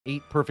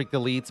8 perfect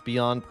elites,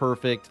 beyond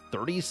perfect,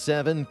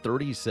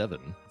 37-37.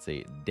 It's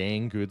a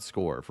dang good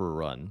score for a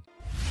run.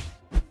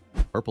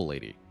 Purple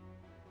Lady.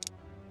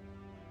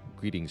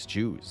 Greetings,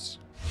 Jews.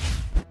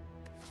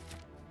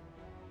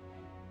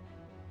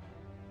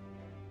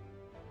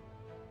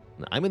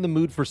 I'm in the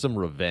mood for some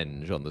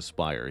revenge on the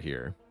Spire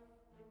here.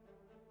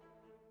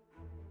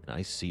 And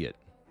I see it.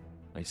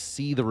 I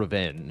see the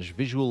revenge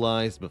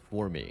visualized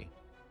before me.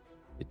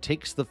 It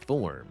takes the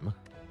form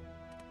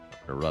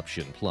of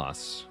Eruption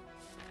Plus.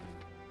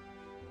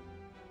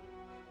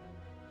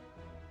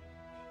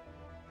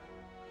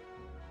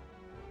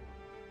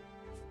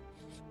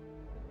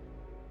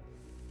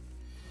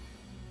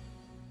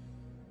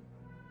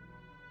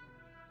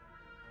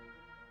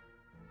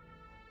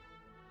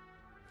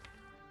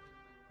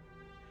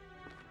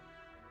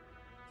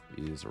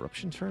 Is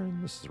Eruption turn?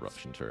 This is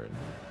Eruption turn.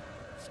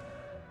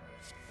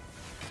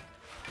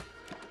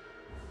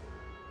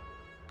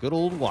 Good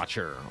old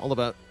Watcher. All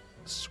about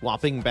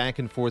swapping back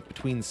and forth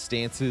between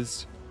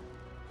stances.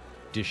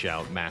 Dish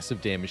out massive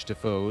damage to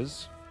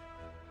foes.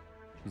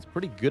 She's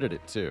pretty good at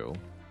it, too.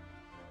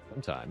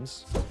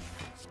 Sometimes.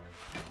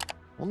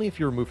 Only if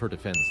you remove her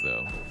defense,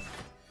 though.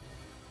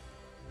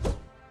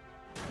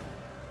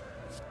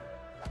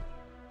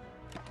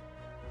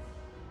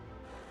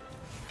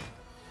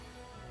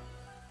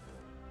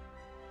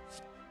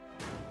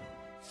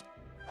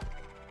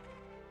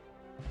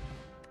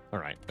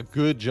 Alright, a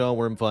good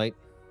Jawworm fight.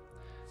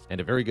 And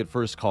a very good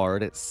first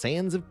card.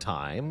 Sands of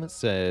Time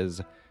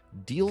says,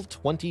 deal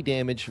 20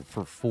 damage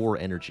for 4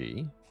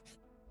 energy.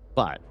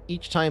 But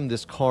each time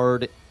this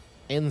card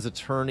ends a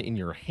turn in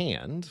your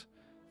hand,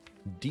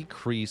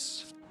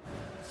 decrease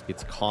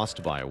its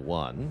cost by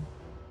 1.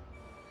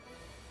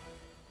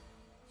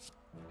 You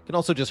can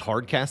also just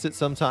hardcast it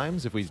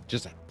sometimes if we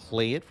just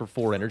play it for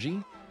 4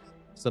 energy.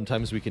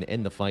 Sometimes we can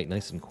end the fight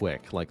nice and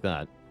quick, like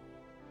that.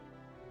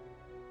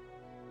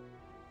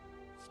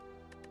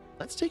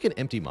 Let's take an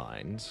Empty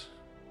Mind.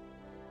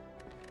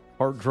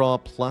 Card draw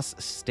plus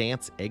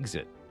stance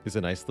exit is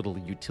a nice little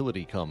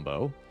utility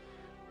combo.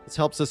 This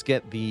helps us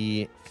get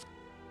the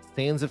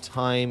Sands of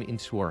Time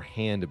into our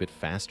hand a bit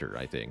faster,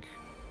 I think.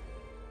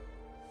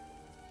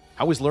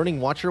 I was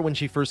learning Watcher when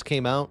she first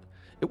came out.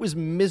 It was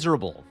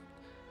miserable.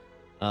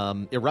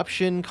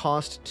 Eruption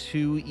cost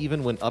 2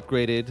 even when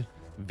upgraded.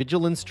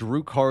 Vigilance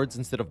drew cards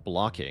instead of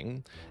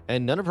blocking.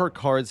 And none of her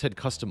cards had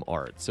custom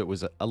art, so it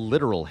was a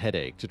literal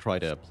headache to try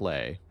to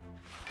play.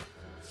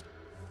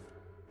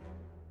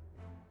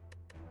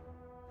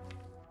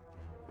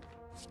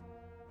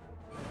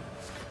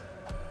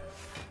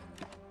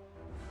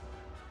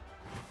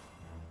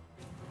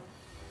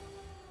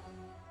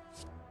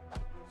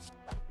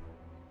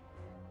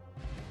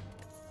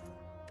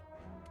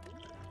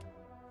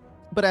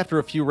 But after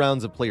a few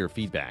rounds of player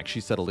feedback,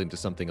 she settled into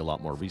something a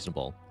lot more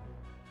reasonable.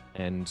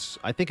 And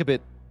I think a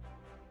bit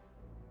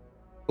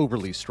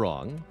overly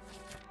strong.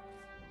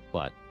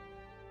 But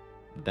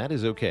that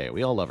is okay.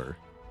 We all love her.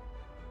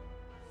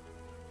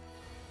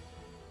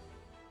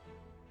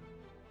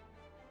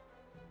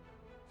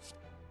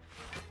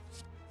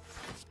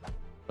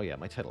 Oh yeah,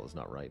 my title is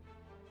not right.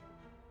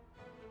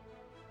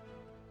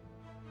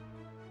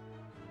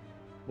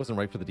 Wasn't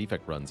right for the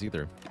defect runs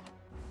either.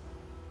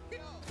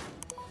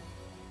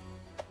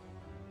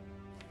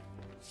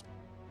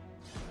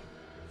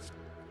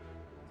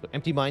 So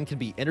Empty Mind can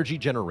be energy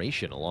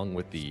generation along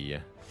with the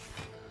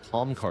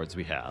calm cards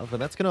we have,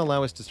 and that's going to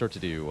allow us to start to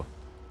do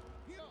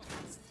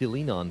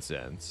silly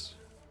nonsense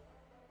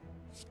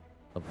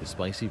of the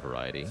spicy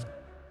variety.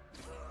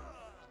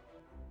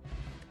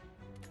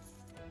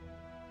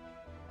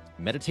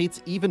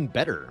 Meditate's even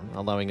better,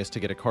 allowing us to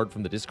get a card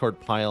from the discard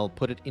pile,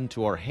 put it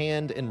into our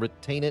hand, and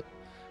retain it.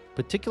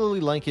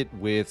 Particularly like it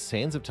with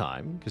Sands of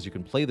Time, because you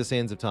can play the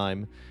Sands of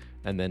Time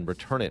and then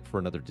return it for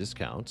another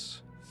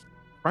discount.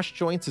 Crush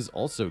Joints is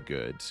also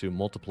good to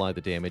multiply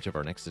the damage of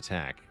our next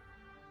attack.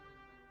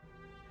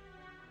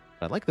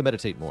 I like the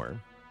Meditate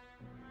more.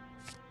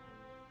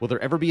 Will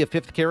there ever be a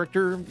 5th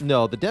character?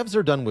 No, the devs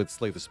are done with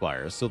Slay the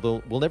Spire, so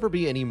there will never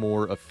be any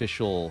more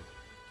official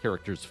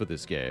characters for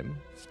this game.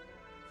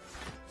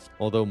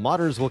 Although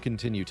modders will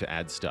continue to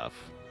add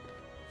stuff,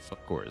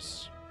 of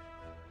course.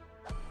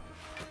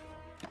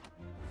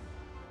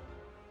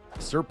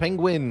 Sir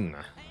Penguin!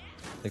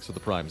 Thanks for the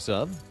Prime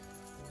sub.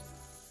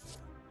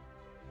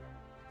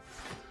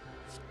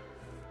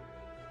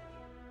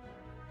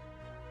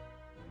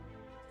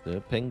 The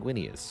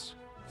Penguinius.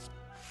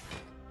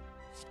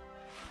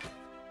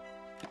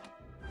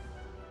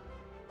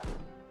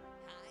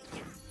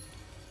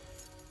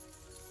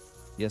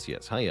 Yes,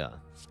 yes, hiya.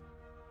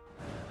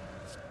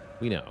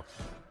 We know.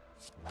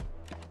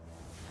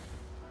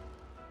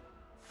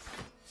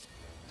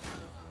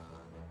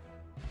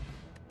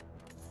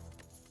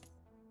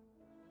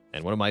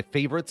 And one of my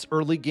favorites,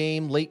 early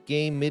game, late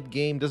game, mid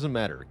game, doesn't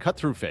matter. Cut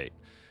Through Fate.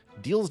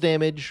 Deals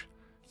damage,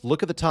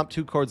 look at the top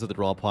 2 cards of the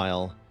draw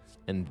pile,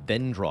 and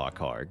then draw a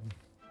card.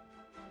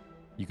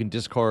 You can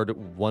discard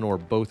one or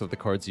both of the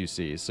cards you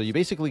see. So you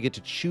basically get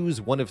to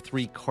choose one of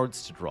 3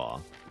 cards to draw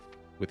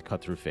with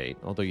Cut Through Fate,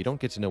 although you don't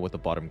get to know what the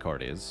bottom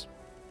card is.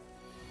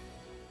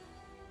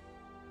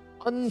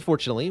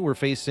 Unfortunately, we're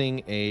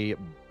facing a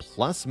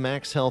plus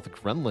max health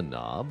Gremlin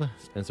Knob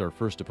as our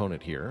first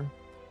opponent here.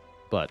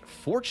 But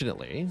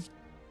fortunately,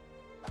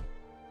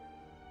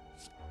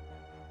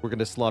 we're going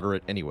to slaughter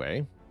it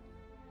anyway.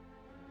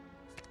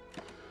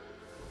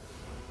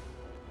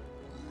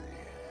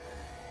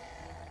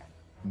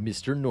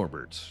 Mr.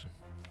 Norbert.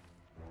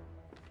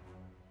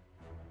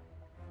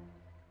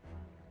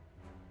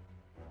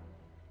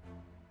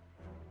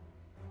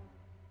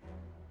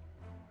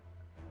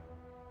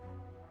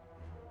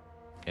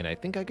 And I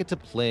think I get to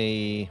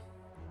play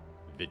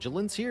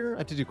Vigilance here? I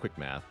have to do quick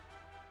math.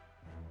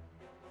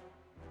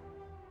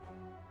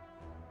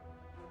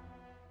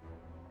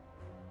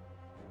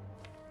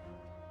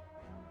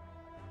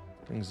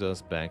 Brings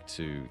us back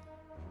to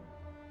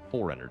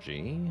 4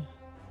 energy.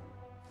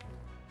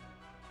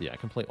 Yeah, I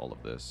can play all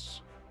of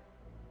this.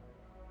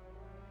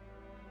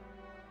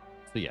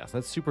 So yeah,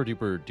 that's super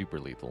duper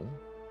duper lethal.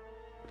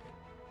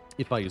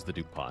 If I use the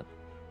dupe pot.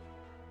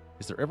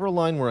 Is there ever a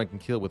line where I can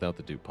kill without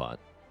the dupe pot?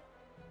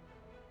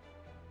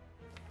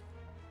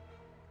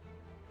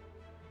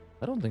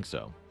 I don't think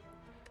so.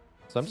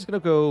 So I'm just going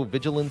to go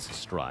Vigilance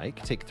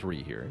Strike. Take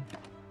 3 here.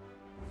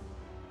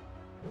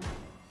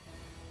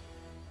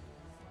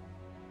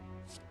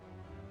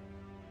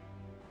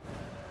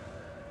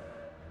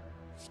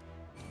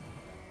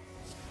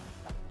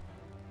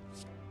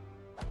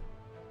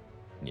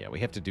 Yeah,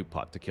 we have to do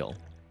pot to kill.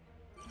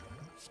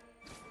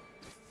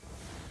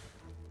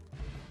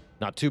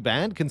 Not too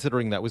bad,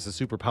 considering that was a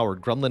super-powered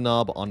Gremlin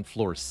Knob on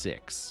floor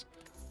 6.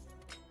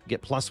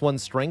 Get +1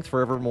 strength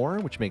forevermore,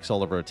 which makes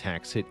all of our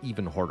attacks hit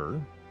even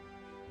harder.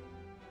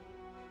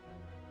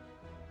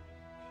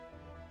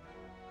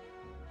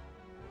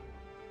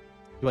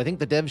 Do I think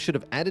the devs should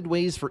have added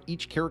ways for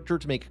each character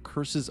to make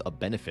curses a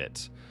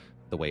benefit,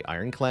 the way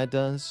Ironclad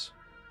does?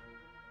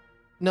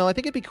 No, I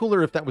think it'd be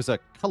cooler if that was a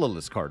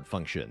colorless card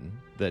function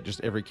that just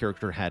every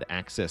character had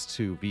access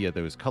to via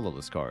those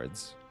colorless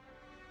cards.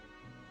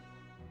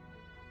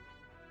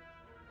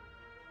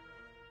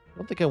 I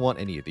don't think I want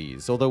any of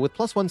these, although with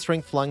 +1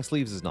 strength, Flying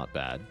Sleeves is not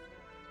bad.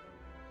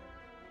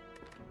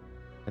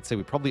 I'd say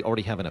we probably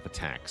already have enough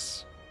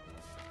attacks.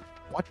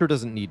 Watcher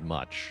doesn't need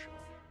much.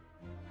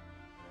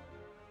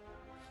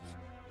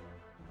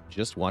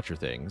 Just Watcher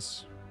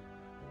things.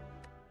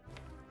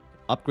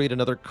 Upgrade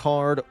another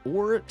card,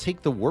 or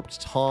take the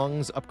Warped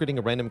Tongs, upgrading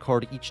a random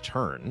card each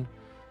turn.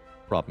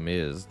 Problem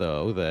is,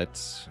 though,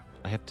 that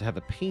I have to have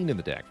a pain in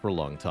the deck for a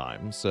long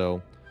time,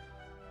 so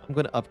I'm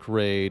going to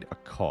upgrade a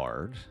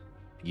card.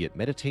 Be it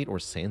Meditate or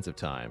Sands of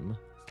Time.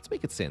 Let's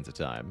make it Sands of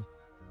Time.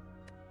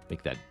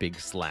 Make that big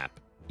slap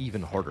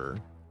even harder.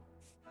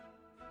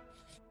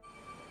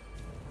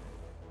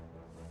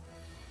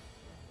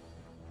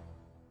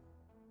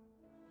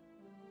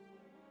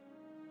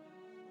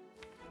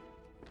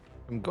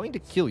 I'm going to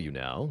kill you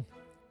now.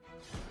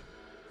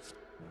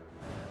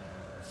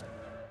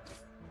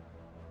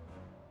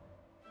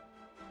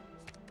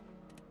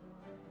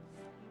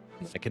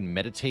 I can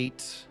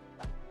Meditate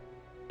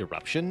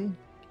Eruption.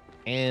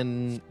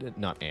 And,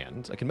 not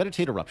and, I can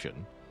Meditate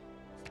Eruption.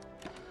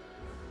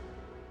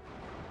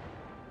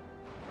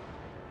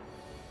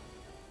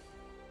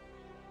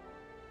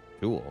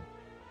 Cool.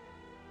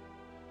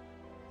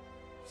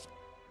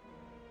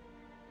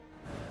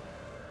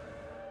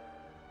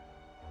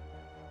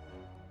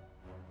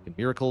 Can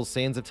Miracle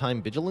Sands of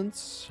Time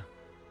Vigilance.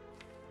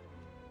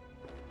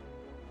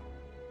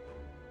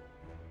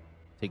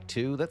 Take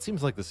 2. That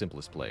seems like the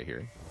simplest play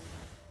here.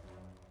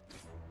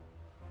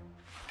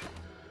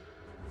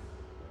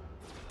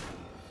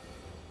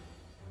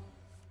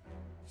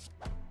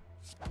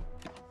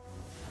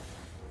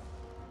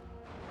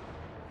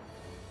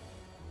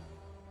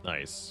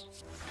 Nice.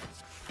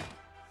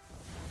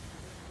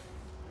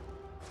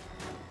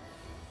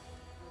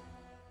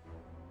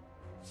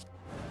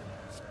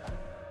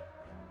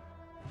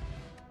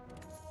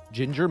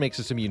 Ginger makes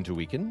us immune to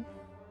weaken.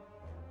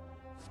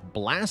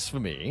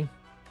 Blasphemy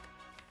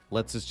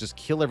lets us just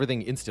kill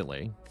everything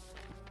instantly.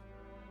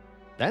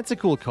 That's a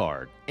cool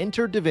card.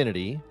 Enter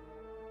Divinity,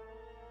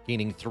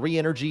 gaining 3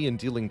 energy and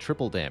dealing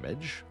triple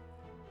damage.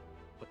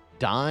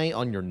 Die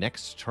on your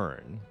next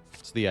turn.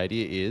 So the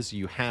idea is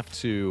you have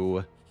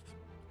to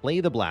play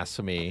the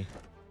Blasphemy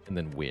and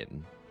then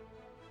win.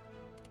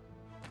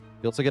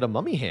 You also get a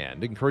Mummy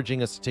Hand,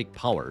 encouraging us to take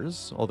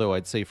powers, although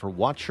I'd say for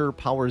Watcher,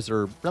 powers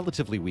are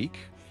relatively weak.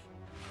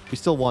 We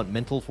still want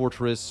Mental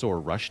Fortress or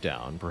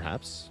Rushdown,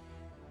 perhaps.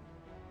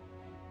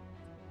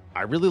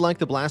 I really like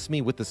the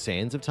Blasphemy with the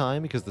Sands of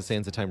Time, because the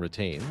Sands of Time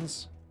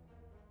retains.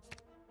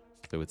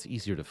 So it's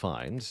easier to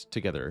find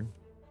together.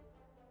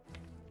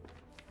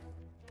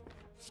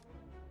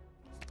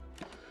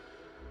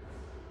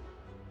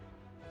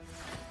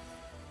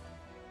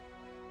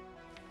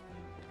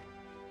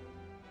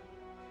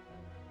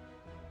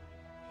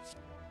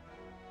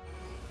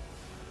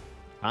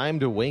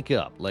 Time to wake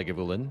up,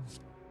 Legavulin.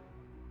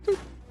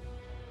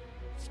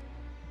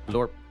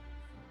 Blorp.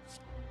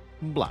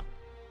 Blop.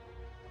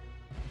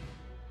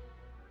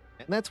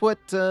 And that's what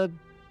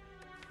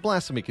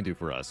Blasphemy can do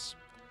for us.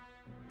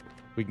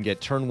 We can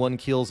get turn 1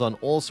 kills on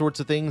all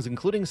sorts of things,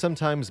 including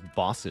sometimes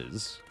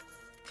bosses.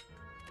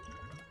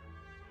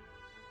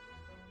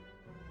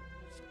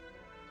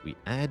 We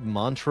add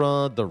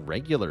mantra the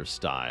regular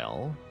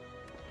style.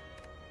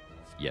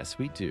 Yes,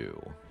 we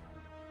do.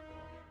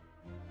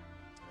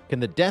 Can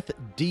the death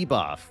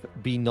debuff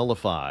be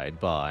nullified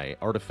by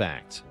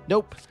artifact?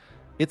 Nope.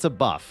 It's a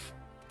buff.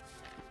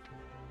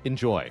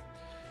 Enjoy.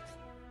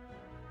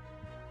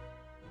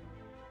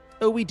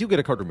 Oh, we do get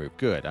a card remove.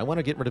 Good. I want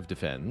to get rid of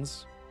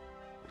defends.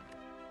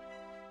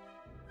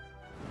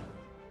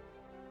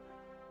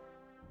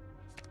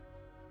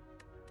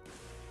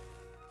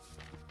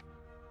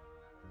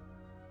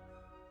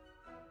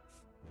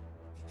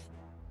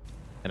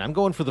 And I'm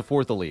going for the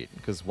 4th elite,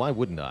 because why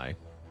wouldn't I?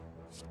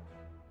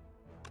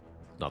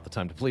 Not the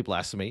time to play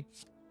Blasphemy.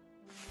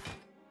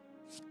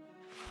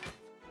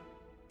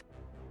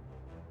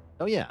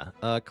 Oh yeah,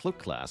 Cloak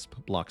Clasp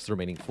blocks the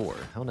remaining 4.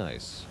 How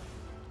nice.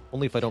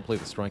 Only if I don't play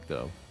the strike,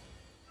 though.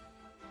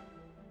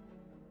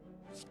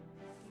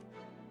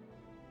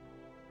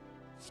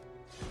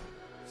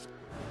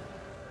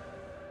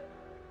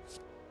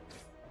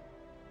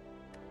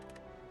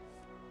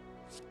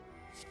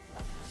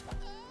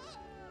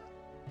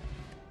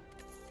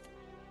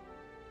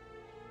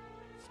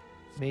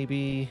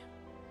 Maybe...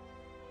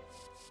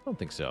 I don't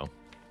think so.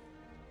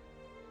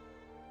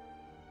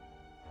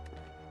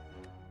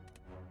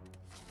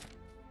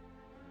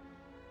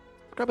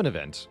 Grab an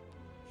event.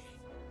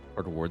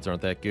 Our rewards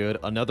aren't that good.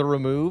 Another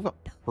remove.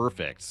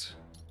 Perfect.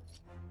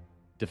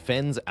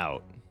 Defends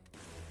out.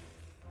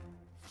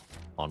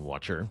 On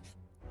Watcher.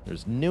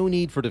 There's no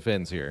need for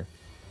defends here.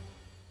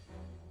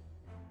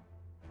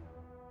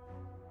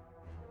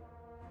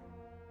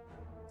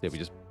 Yeah, we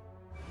just...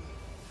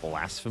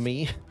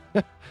 Blasphemy.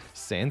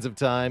 Sands of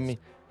Time.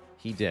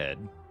 He dead.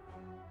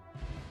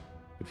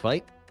 Good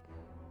fight.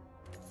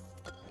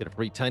 Get a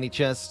free tiny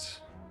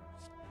chest.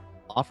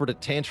 Offered a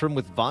tantrum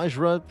with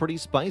Vajra. Pretty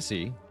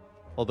spicy.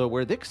 Although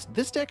where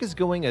this deck is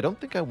going, I don't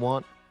think I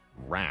want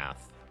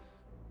Wrath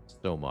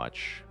so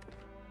much.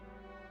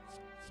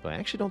 But I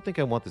actually don't think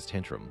I want this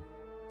tantrum.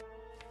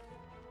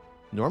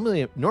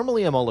 Normally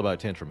I'm all about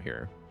tantrum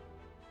here.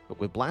 But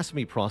with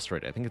Blasphemy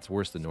Prostrate, I think it's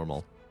worse than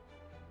normal.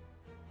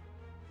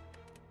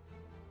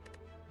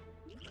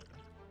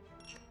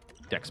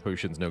 Dex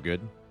Potion's no good.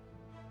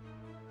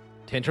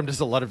 Tantrum does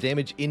a lot of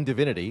damage in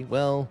Divinity.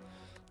 Well,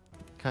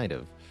 kind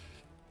of.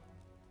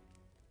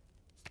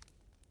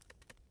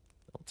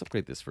 Let's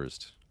upgrade this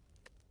first.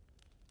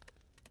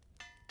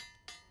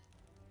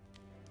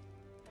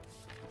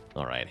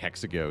 Alright,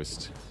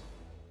 Hexaghost.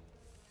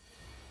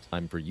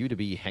 Time for you to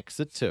be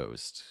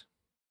Hexatoast.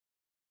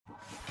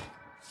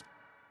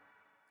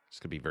 Just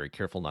gonna be very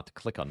careful not to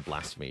click on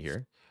Blasphemy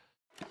here.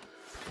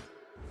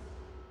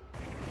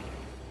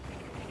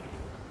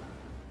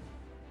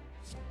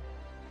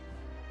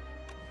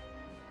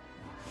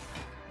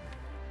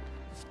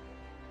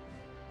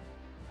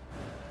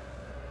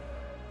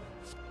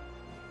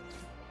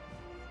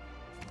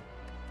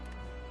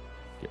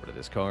 Get rid of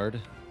this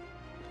card.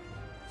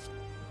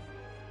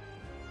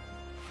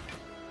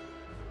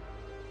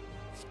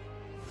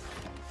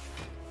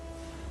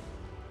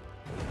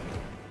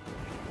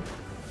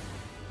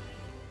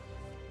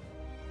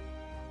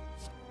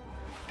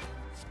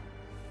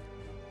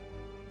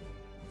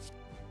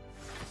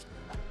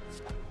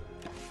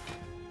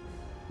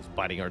 Just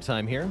biding our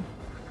time here.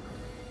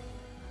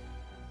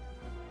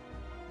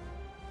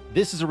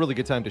 This is a really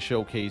good time to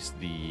showcase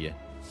the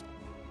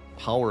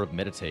power of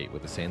Meditate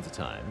with the Sands of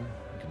Time.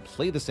 We can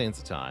play the Sands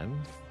of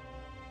Time,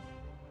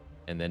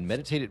 and then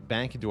meditate it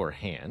back into our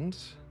hand,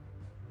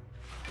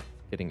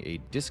 getting a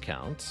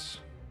discount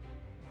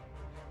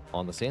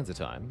on the Sands of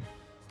Time.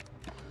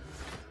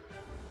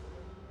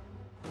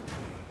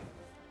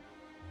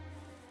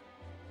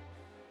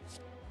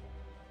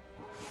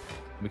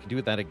 We can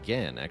do that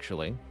again,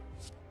 actually,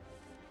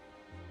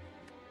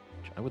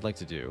 which I would like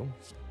to do.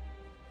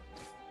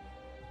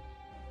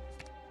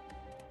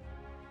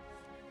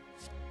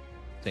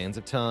 Sands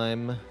of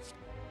Time.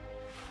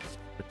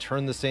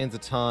 Return the Sands of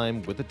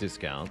Time with a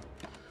discount.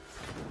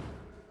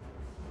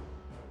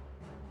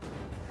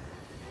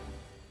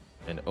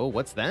 And oh,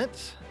 what's that?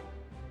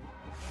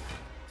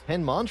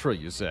 10 mantra,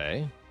 you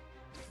say?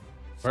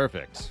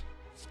 Perfect.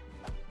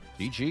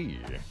 GG.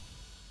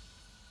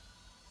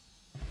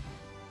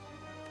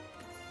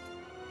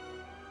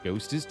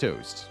 Ghost is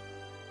toast.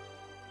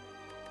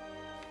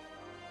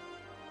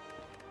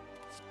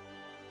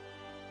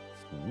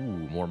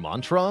 Ooh, more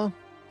mantra?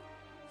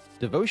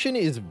 Devotion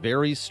is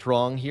very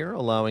strong here,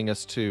 allowing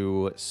us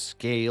to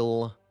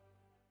scale.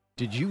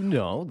 Did you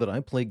know that I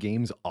play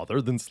games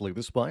other than Slay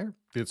the Spire?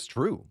 It's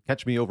true.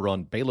 Catch me over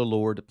on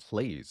Baalorlord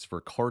Plays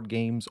for card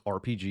games,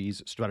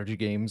 RPGs, strategy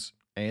games,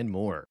 and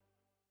more.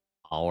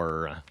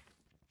 Our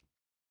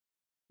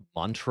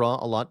mantra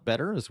a lot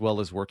better, as well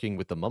as working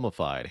with the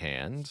mummified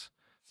hand.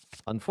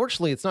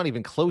 Unfortunately, it's not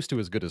even close to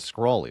as good as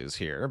Scrawl is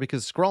here,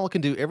 because Scrawl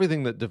can do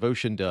everything that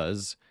Devotion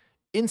does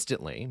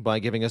instantly by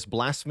giving us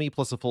Blasphemy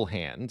plus a full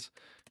hand,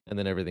 and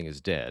then everything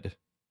is dead.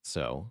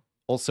 So,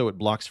 also it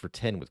blocks for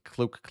 10 with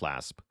Cloak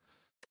Clasp.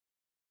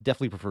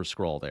 Definitely prefer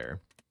Scrawl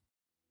there.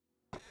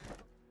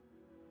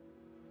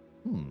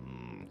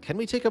 Can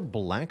we take a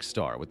Black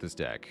Star with this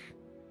deck?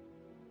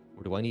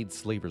 Or do I need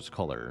Slaver's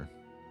Color?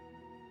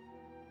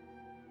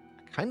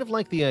 I kind of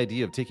like the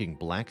idea of taking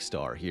Black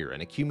Star here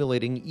and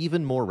accumulating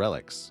even more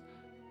relics.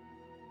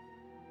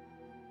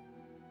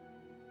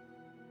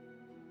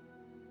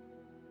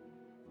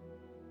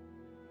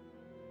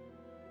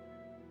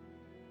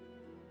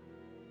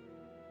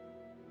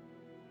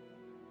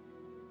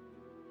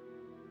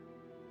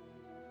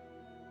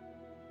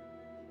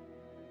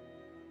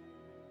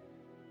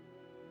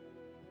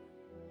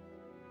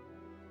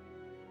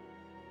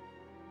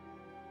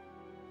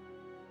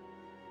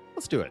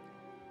 Let's do it.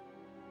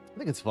 I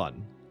think it's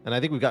fun. And I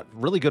think we've got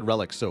really good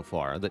relics so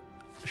far that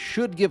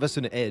should give us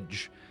an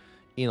edge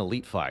in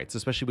elite fights,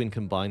 especially when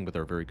combined with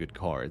our very good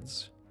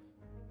cards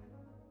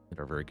and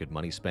our very good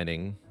money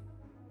spending.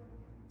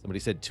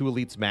 Somebody said 2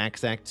 elites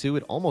max Act 2.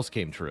 It almost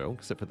came true,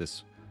 except for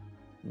this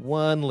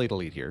one late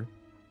elite here.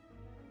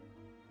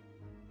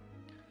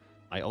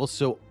 I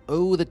also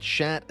owe the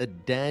chat a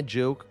dad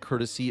joke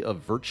courtesy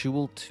of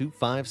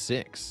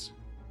Virtual256.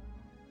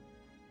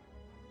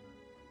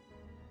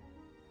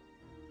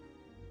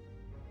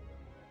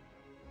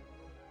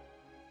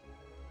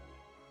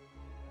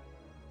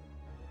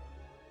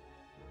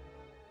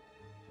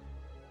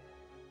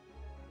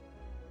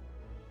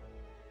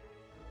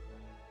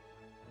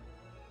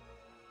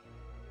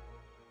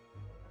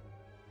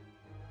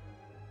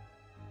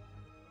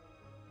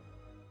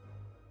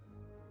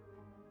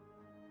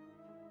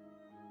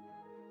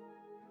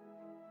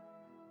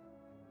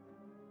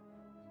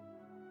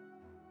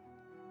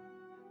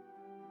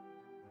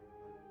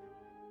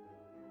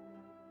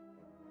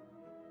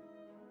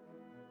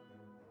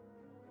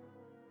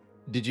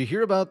 Did you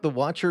hear about the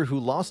Watcher who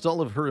lost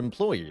all of her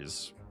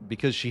employees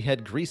because she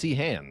had greasy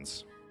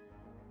hands?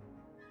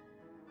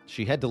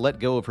 She had to let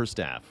go of her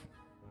staff.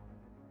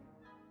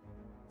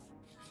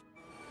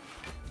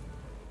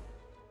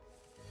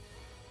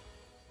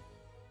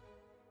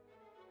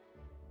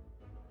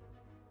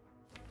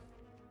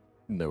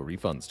 No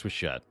refunds, twist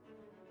shut.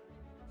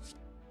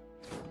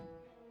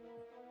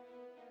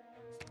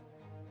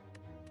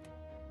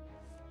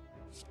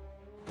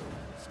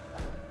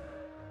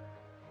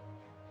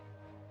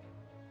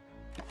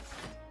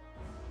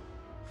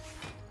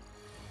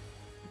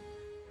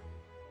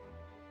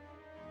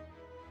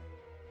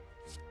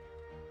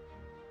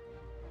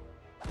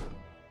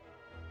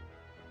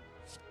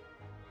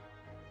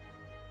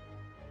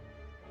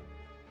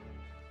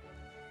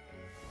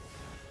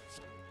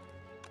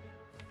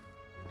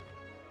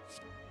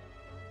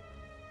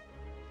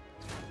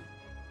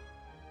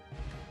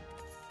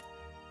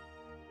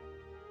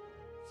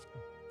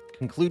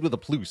 Conclude with a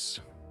plus.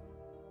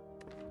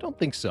 Don't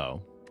think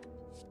so.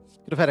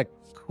 Could have had a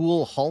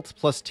cool Halt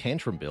plus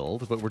Tantrum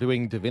build, but we're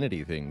doing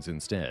Divinity things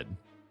instead.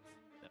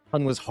 That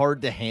pun was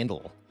hard to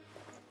handle.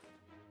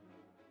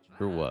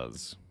 Sure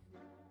was.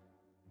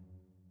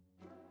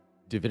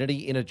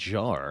 Divinity in a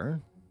jar.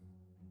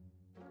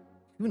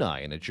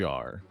 Kunai in a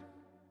jar.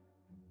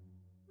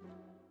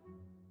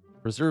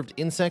 Preserved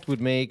Insect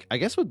would make... I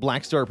guess with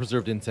Black Star,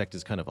 Preserved Insect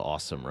is kind of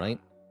awesome, right?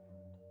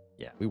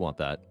 Yeah, we want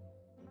that.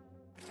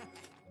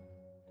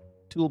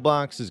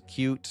 Toolbox is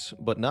cute,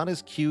 but not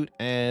as cute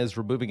as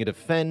removing a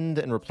Defend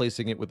and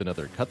replacing it with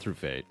another Cut-Through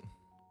Fate.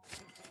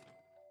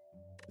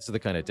 This is the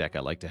kind of deck I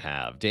like to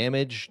have.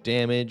 Damage,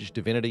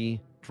 Divinity,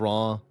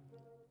 Draw,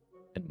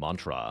 and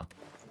Mantra.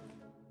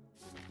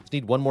 Just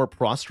need one more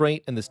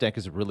Prostrate, and this deck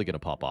is really going to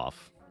pop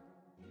off.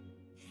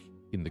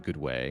 In the good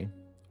way.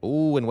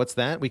 Oh, and what's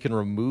that? We can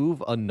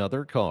remove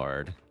another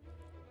card.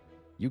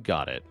 You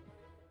got it.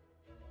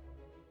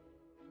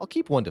 I'll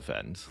keep one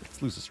Defend.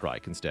 Let's lose a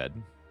Strike instead.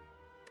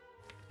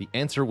 The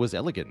answer was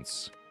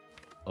Elegance,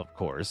 of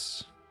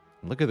course.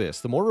 And look at this.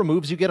 The more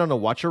removes you get on a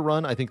Watcher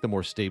run, I think the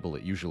more stable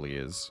it usually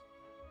is.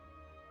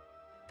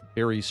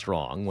 Very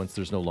strong once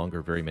there's no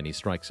longer very many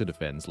strikes or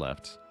defends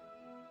left.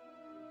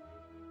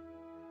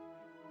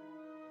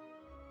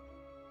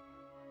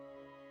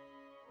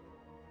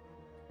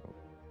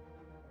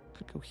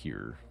 Could go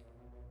here.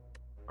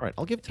 All right,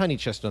 I'll give Tiny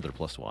Chest another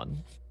 +1.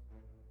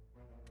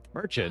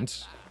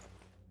 Merchant.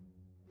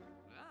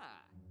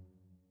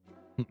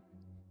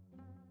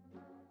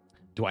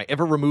 Do I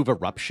ever remove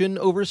Eruption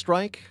over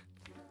Strike?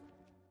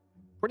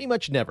 Pretty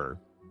much never.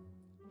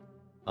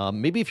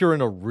 Maybe if you're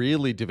in a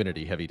really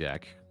Divinity-heavy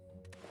deck.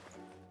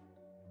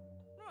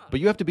 But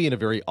you have to be in a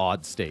very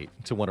odd state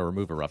to want to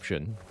remove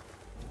Eruption.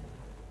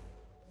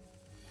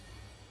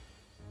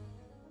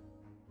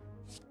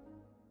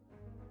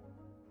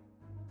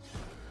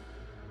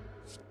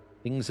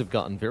 Things have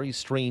gotten very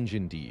strange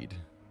indeed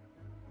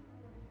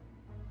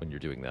when you're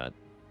doing that.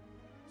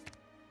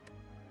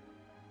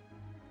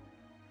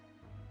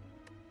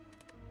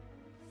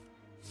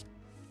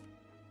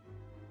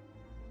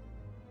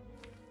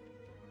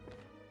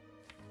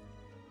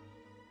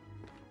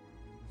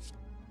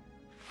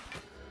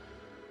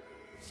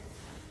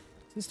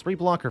 Is this 3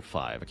 block or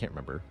 5? I can't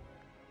remember.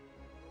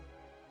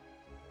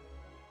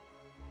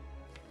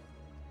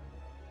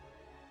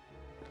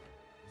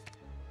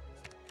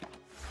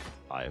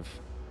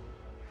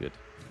 Good.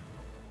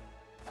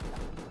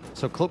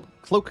 So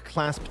Cloak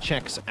Clasp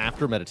checks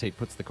after Meditate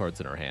puts the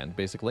cards in our hand,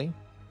 basically.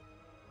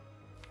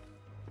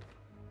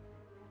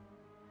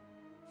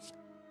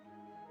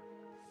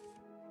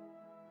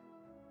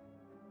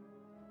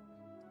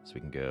 So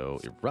we can go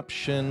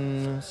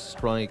Eruption,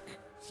 Strike,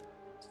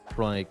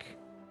 Strike,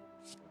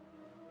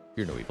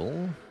 Fear No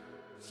Evil.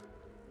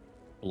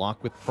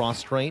 Block with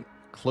Prostrate.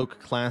 Cloak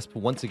Clasp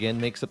once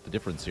again makes up the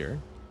difference here.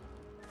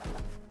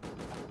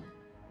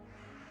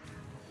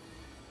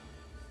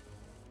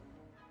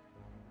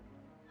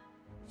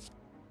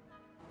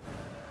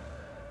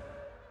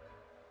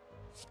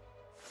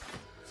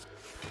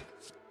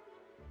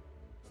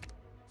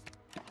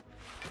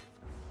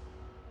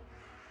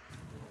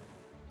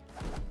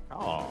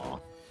 Aww.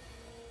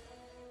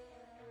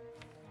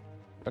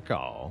 A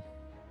call.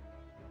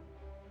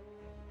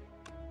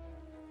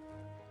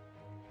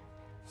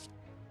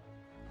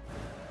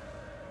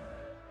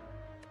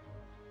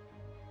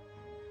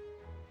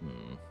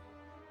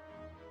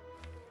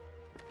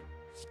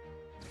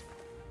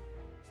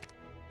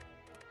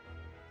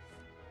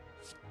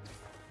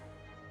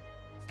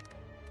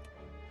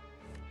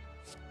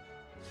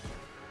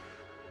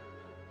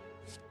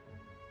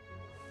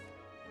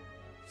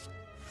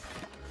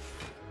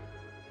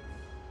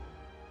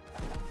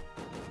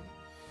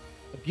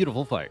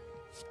 Beautiful fight.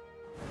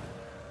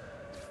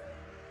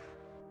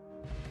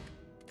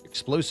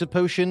 Explosive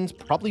potions,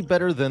 probably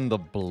better than the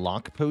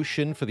block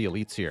potion for the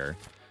elites here.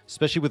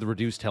 Especially with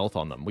reduced health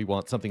on them. We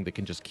want something that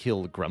can just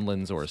kill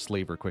gremlins or a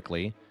slaver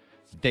quickly.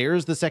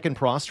 There's the second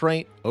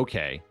prostrate.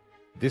 Okay.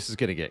 This is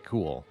going to get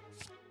cool.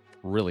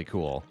 Really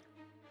cool.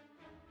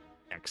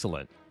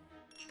 Excellent.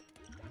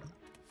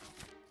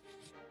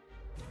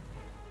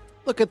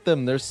 Look at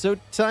them. They're so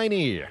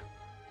tiny.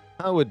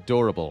 How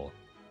adorable.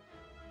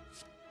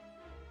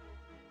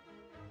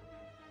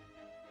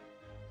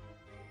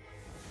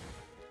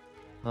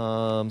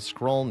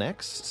 Scroll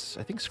next?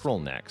 I think scroll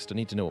next. I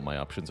need to know what my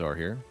options are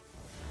here.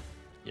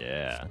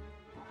 Yeah.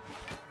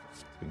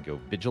 We can go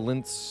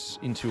Vigilance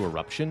into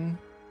Eruption.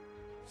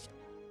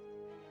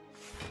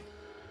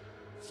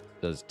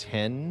 Does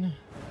 10.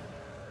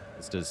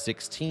 This does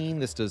 16.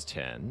 This does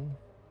 10.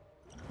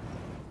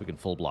 We can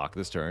full block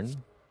this turn.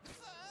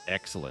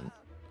 Excellent.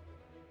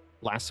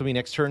 Blasphemy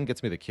next turn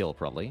gets me the kill,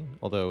 probably.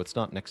 Although it's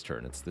not next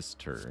turn, it's this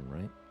turn,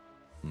 right?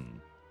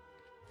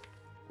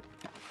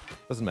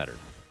 Doesn't matter.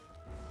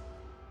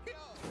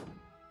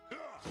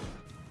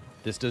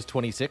 This does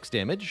 26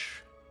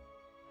 damage.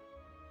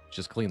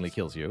 Just cleanly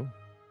kills you.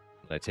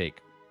 I take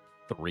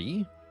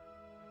 3.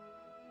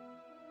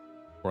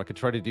 Or I could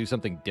try to do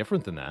something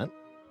different than that.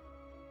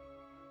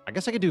 I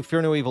guess I could do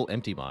Fear No Evil,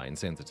 Empty Mind,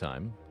 Sands of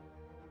Time.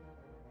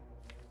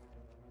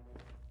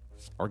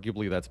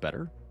 Arguably, that's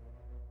better.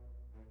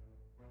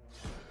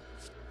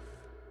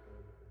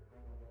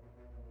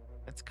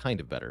 That's kind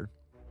of better.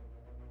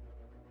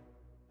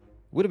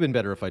 Would have been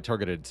better if I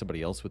targeted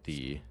somebody else with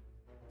the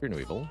Fear No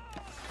Evil.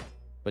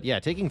 But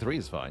yeah, taking 3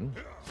 is fine.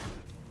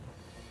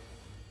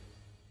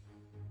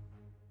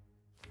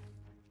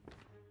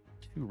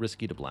 Too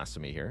risky to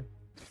blasphemy here.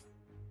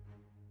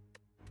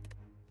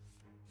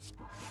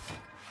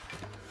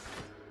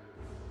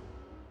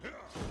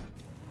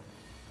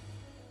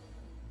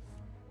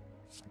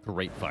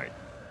 Great fight.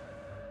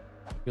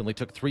 We only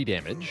took 3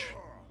 damage.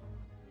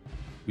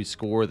 We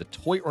score the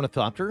Toy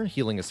Ornithopter,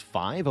 healing us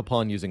 5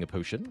 upon using a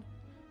potion.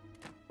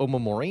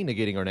 Omamori,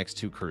 negating our next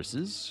 2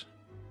 curses.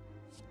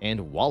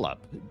 And Wallop,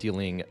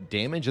 dealing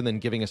damage and then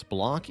giving us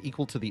block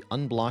equal to the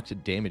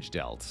unblocked damage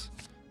dealt.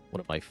 One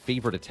of my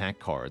favorite attack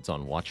cards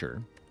on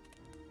Watcher.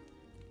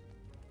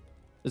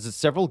 There's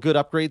several good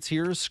upgrades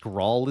here.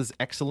 Scrawl is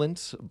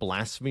excellent.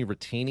 Blasphemy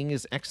Retaining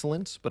is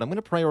excellent. But I'm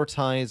going to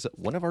prioritize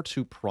one of our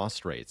 2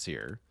 prostrates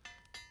here.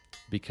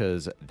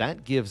 Because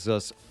that gives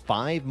us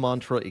 5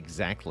 mantra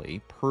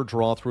exactly per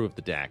draw through of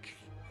the deck.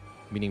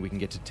 Meaning we can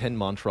get to 10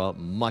 mantra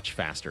much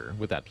faster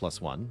with that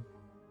 +1.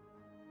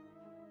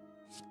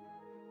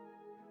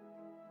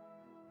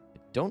 I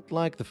don't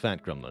like the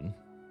Fat Gremlin.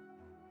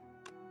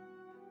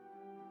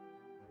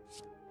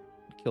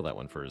 Kill that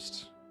one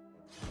first.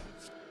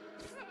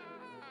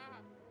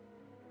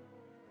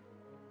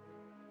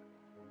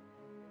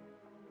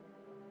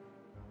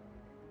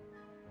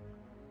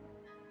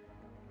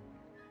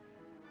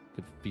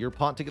 Could Fear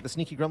Pot to get the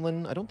Sneaky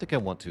Gremlin? I don't think I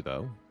want to,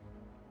 though.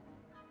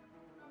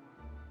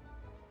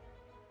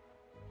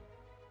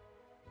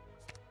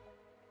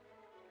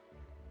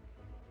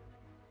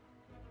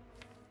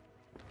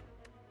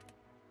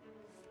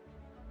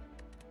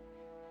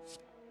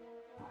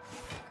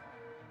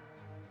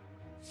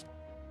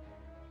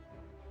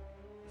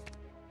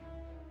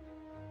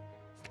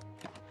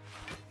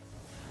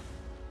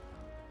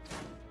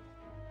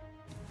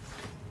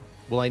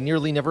 Will I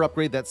nearly never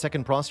upgrade that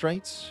second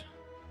prostrate?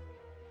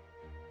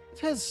 It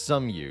has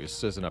some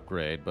use as an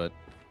upgrade, but...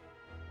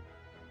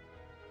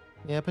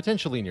 yeah,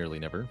 potentially nearly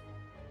never.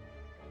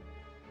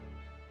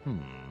 If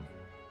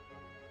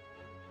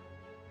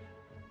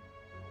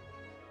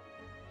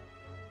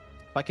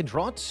I can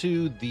draw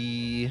to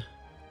the...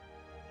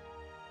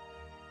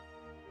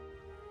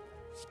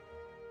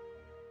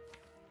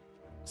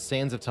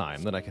 Sands of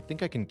Time, then I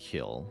think I can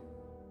kill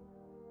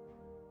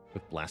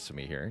with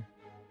Blasphemy here.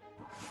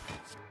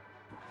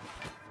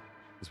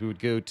 Because we would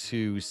go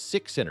to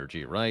 6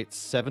 energy, right?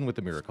 7 with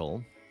the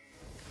Miracle.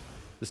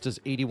 This does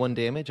 81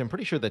 damage. I'm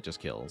pretty sure that just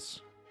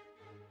kills.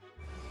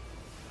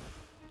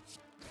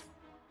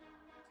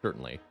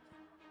 Certainly.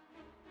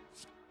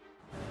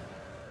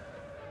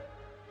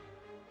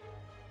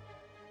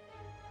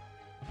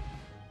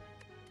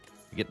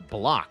 We get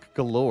Block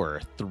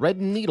galore. Thread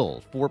and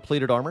Needle, 4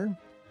 plated armor.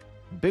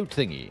 Boat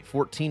Thingy,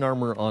 14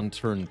 armor on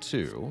turn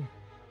 2.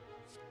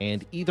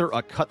 And either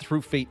a Cut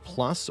Through Fate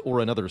Plus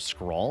or another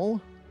Scrawl.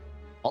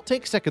 I'll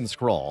take second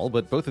Scrawl,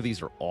 but both of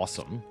these are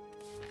awesome.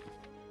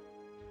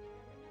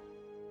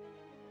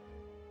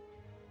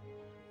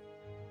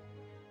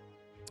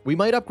 We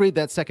might upgrade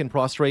that second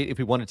Prostrate if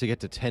we wanted to get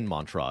to 10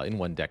 Mantra in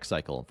one deck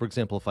cycle. For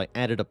example, if I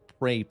added a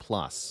Pray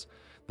Plus,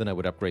 then I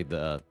would upgrade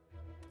the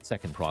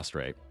second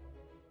Prostrate.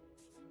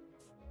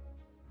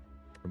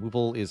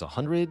 Removal is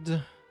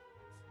 100.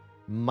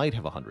 Might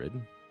have 100.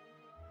 You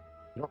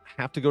don't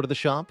have to go to the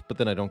shop, but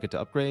then I don't get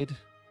to upgrade.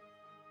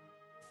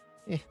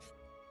 We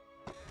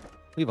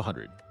have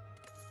 100.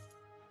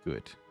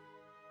 Good.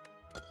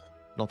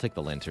 And I'll take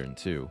the Lantern,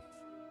 too.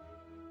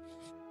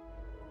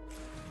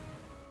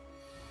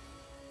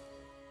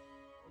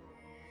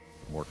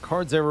 The more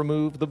cards I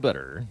remove, the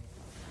better.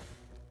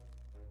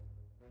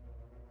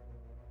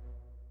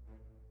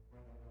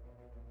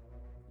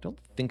 Don't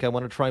think I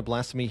want to try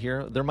Blasphemy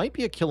here. There might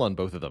be a kill on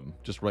both of them,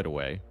 just right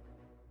away.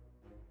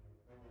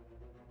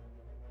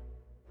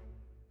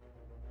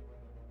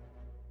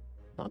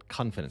 Not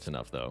confident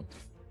enough, though,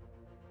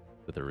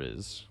 that there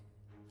is.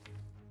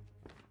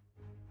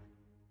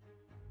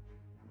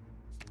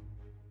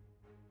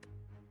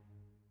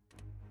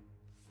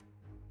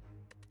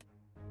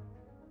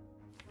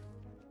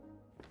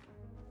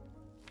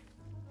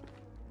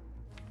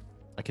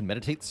 I can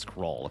Meditate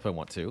Scrawl if I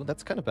want to.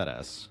 That's kind of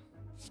badass.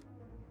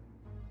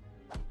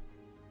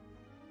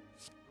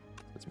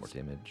 That's more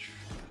damage.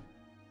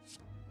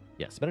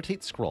 Yes,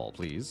 Meditate Scrawl,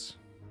 please.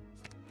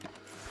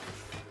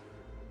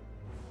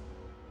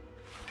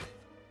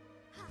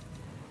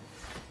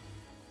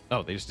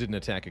 Oh, they just didn't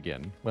attack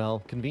again.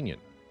 Well, convenient.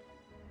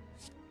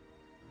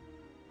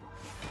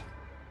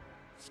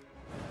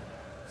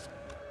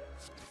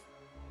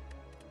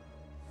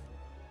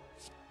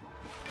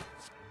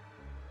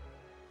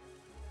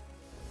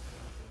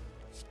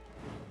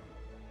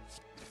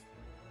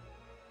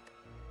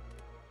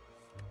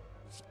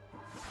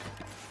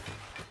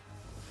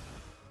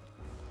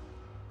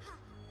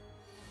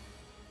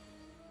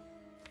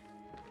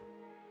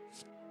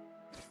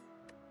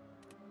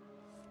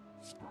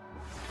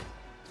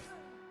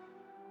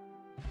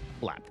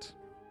 Flat.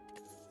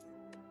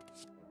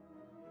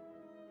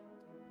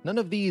 None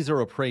of these are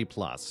a Prey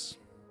Plus.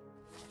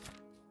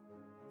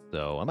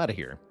 So I'm out of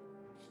here.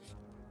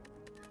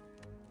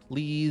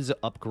 Please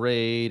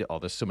upgrade. Oh,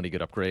 there's so many good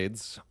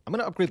upgrades. I'm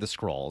going to upgrade the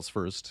Scrawls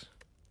first.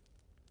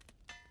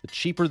 The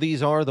cheaper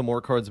these are, the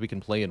more cards we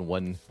can play in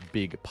one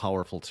big,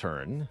 powerful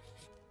turn.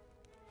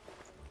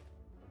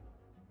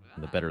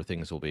 And the better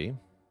things will be.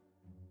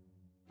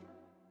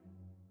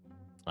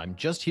 I'm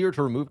just here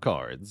to remove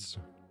cards.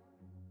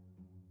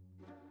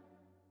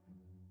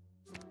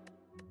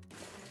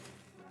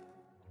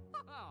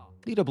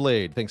 Lita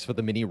Blade, thanks for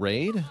the mini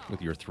raid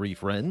with your 3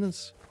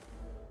 friends.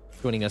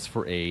 Joining us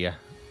for a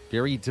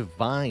very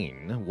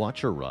divine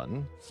Watcher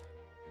run,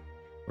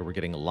 where we're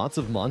getting lots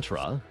of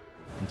Mantra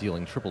and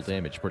dealing triple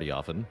damage pretty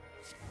often.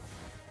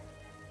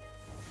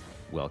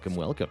 Welcome,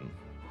 welcome.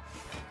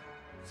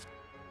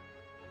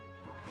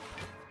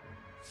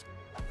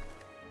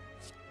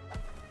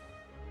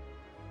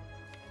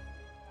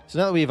 So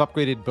now that we've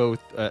upgraded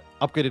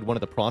upgraded one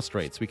of the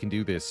Prostrates, we can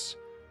do this.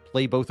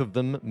 Play both of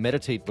them,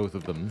 meditate both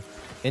of them,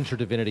 enter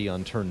Divinity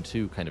on turn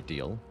 2 kind of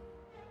deal.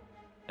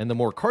 And the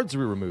more cards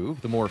we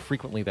remove, the more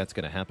frequently that's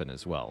going to happen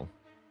as well.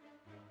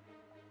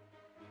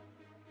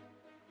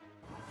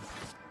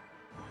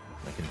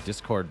 I can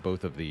discard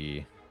both of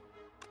the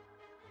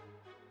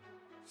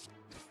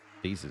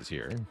phases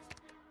here.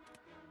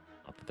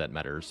 Not that that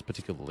matters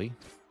particularly.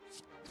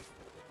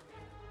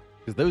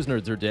 Because those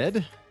nerds are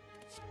dead.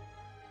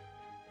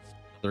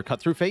 Another Cut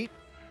Through Fate.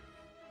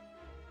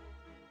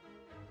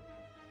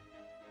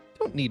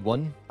 Don't need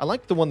one. I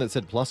liked the one that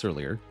said plus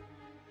earlier.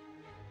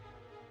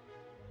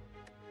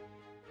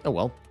 Oh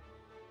well.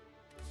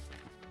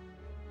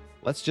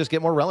 Let's just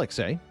get more relics,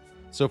 eh?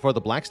 So far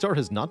the Black Star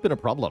has not been a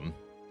problem.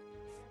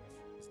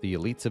 The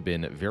elites have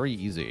been very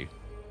easy.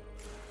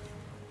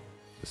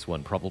 This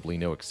one probably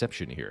no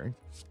exception here.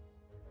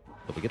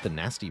 But we get the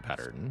nasty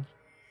pattern.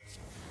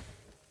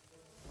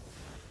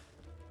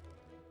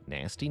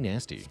 Nasty,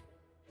 nasty.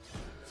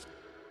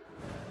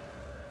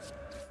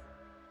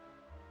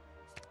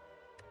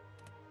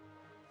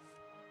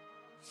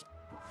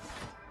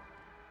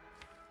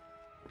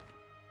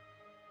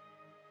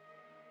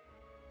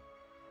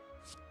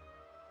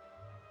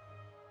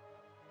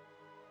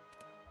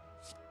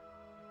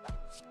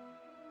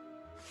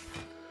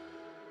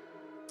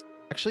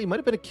 Actually, it might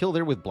have been a kill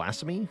there with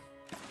Blasphemy.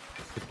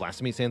 With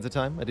Blasphemy Sands of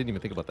Time. I didn't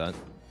even think about that.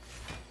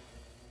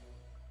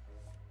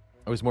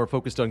 I was more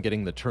focused on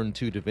getting the turn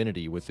 2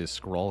 Divinity with this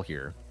Scrawl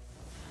here.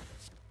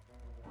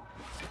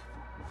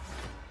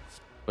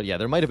 But yeah,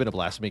 there might have been a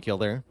Blasphemy kill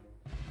there.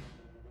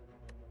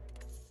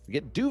 We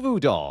get Duvu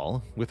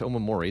Doll with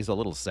Omamori's a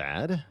little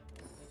sad.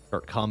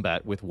 Start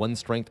combat with 1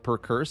 strength per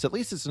curse. At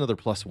least it's another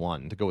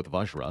 +1 to go with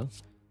Vajra.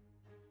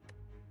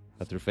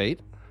 Cut through Fate.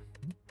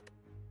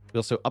 We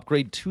also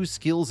upgrade 2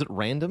 skills at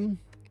random.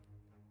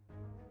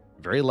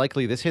 Very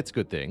likely this hits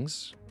good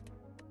things.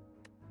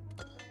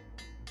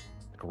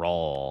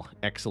 Scrawl.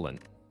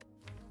 Excellent.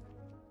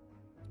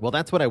 Well,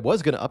 that's what I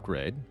was going to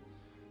upgrade.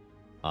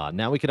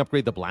 Now we can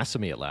upgrade the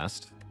Blasphemy at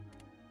last.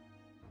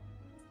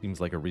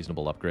 Seems like a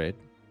reasonable upgrade.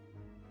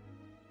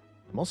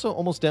 I'm also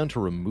almost down to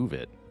remove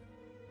it.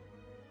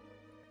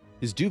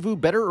 Is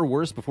Duvu better or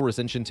worse before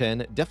Ascension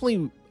 10?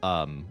 Definitely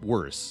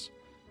worse.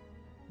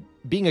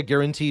 Being a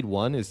guaranteed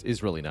 1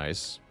 is really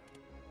nice.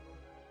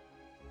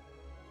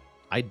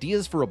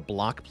 Ideas for a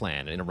block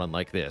plan in a run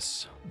like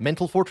this.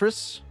 Mental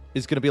Fortress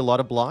is going to be a lot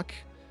of block.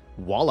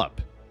 Wallop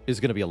is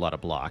going to be a lot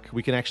of block.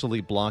 We can actually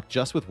block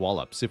just with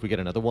Wallops if we get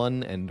another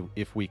one, and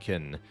if we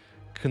can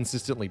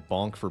consistently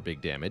bonk for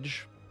big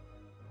damage.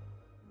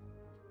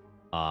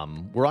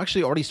 We're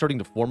actually already starting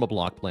to form a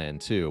block plan,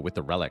 too, with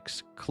the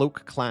relics.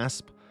 Cloak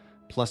Clasp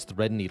plus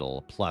Thread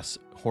Needle plus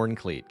Horn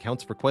Cleat.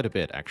 Counts for quite a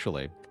bit,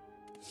 actually.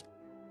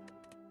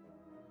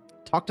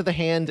 Talk to the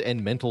Hand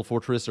and Mental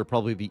Fortress are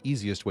probably the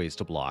easiest ways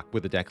to block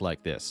with a deck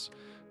like this,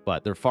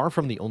 but they're far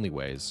from the only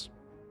ways.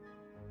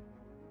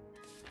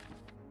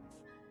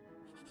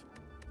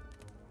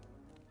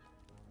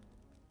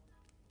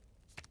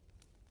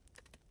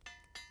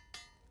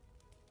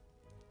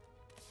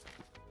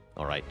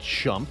 All right,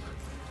 Chump.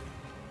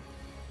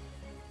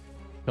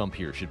 Chump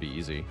here should be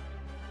easy.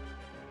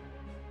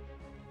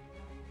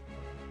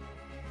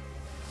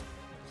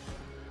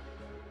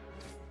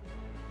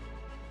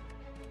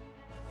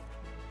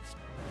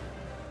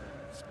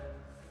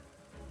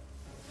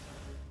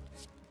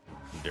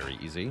 Very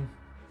easy.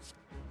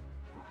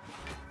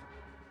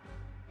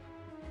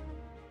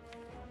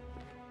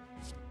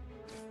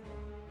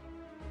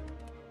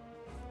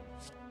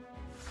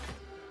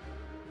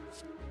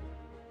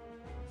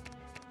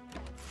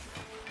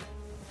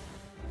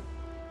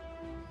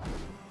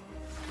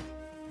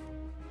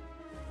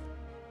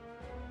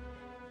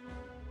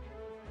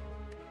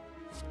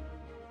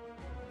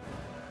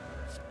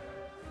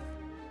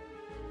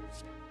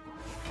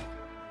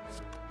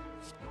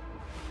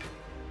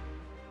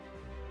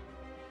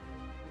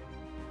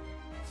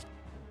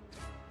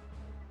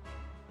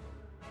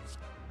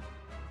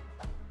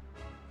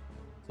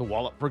 The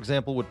Wallop, for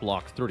example, would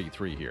block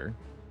 33 here.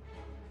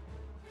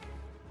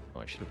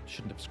 Oh, I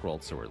shouldn't have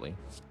scrolled so early.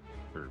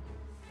 Or,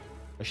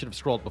 I should have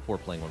scrolled before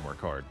playing one more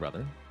card,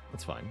 rather.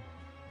 That's fine.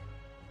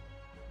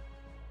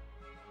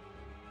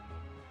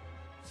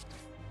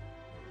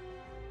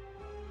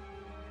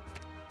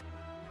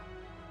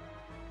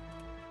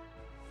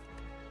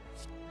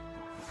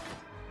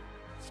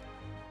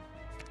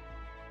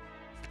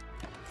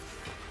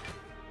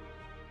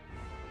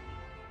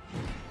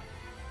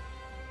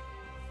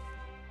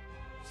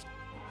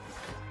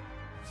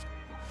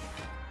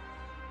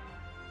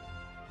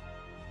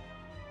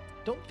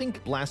 Don't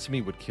think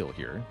Blasphemy would kill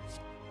here.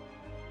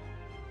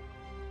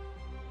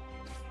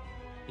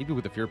 Maybe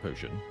with a Fear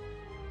Potion.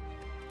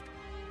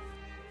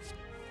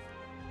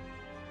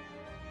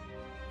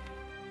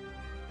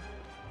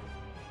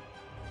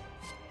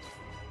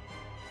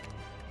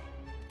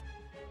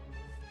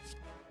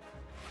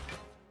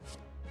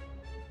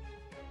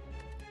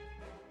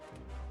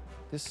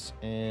 This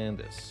and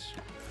this.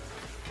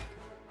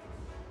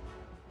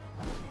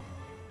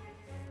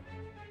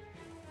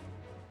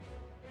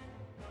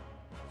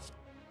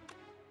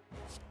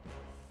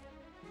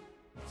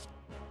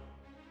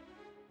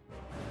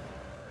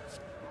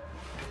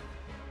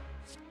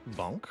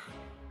 Bonk.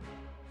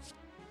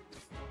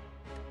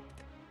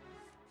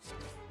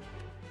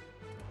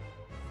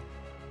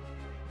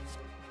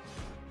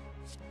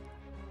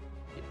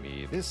 Give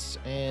me this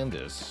and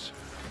this.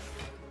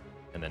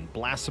 And then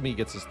Blasphemy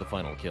gets us the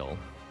final kill.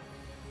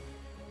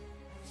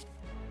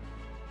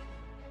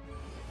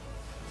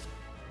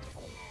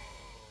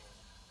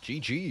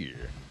 GG.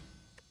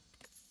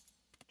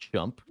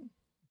 Chump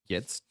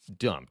gets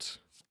dumped.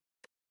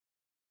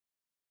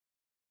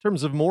 In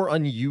terms of more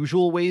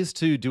unusual ways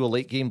to do a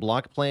late-game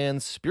block plan,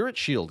 Spirit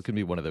Shield can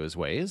be one of those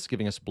ways,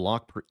 giving us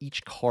block per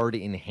each card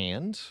in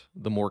hand.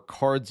 The more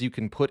cards you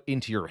can put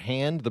into your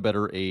hand, the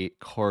better a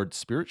card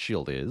Spirit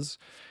Shield is.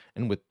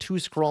 And with 2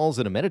 Scrawls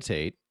and a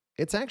Meditate,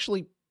 it's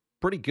actually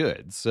pretty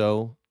good.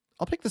 So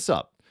I'll pick this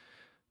up,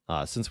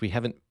 since we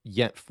haven't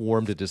yet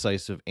formed a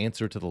decisive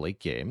answer to the late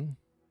game.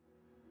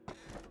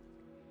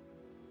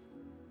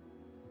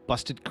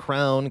 Busted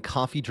Crown,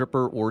 Coffee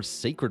Dripper, or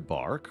Sacred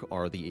Bark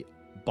are the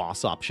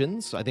boss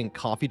options. I think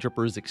Coffee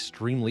Dripper is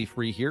extremely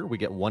free here. We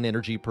get 1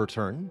 energy per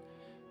turn.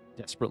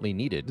 Desperately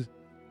needed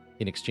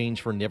in exchange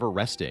for never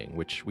resting,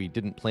 which we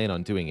didn't plan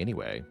on doing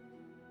anyway.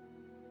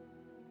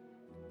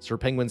 Sir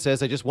Penguin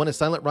says, I just won a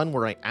silent run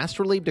where I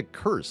astrolabed a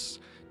curse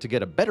to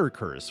get a better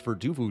curse for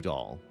Duvu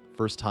Doll.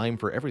 First time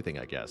for everything,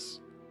 I guess.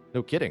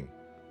 No kidding.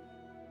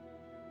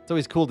 It's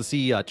always cool to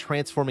see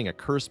transforming a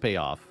curse pay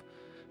off.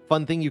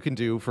 Fun thing you can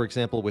do, for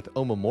example, with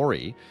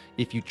Omamori,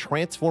 if you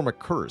transform a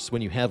curse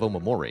when you have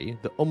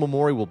Omamori, the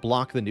Omamori will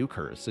block the new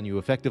curse, and you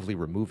effectively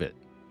remove it.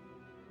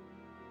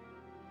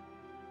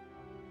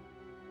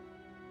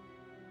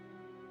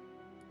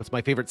 What's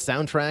my favorite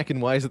soundtrack,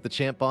 and why is it the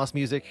Champ Boss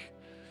music?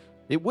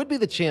 It would be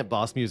the Champ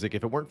Boss music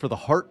if it weren't for the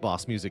Heart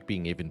Boss music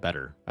being even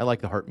better. I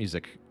like the Heart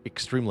music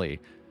extremely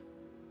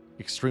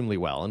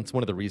well, and it's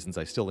one of the reasons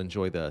I still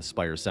enjoy the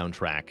Spire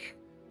soundtrack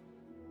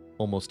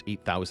almost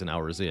 8,000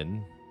 hours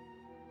in.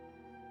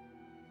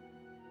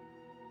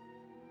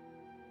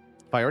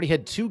 If I already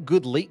had 2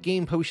 good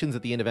late-game potions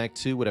at the end of Act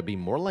 2, would I be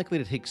more likely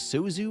to take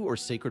Sozu or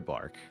Sacred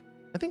Bark?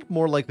 I think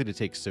more likely to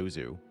take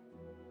Sozu.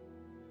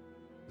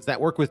 Does that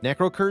work with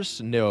Necro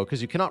Curse? No,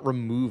 because you cannot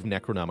remove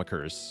Necronoma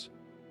Curse.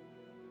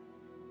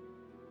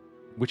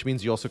 Which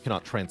means you also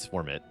cannot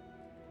transform it.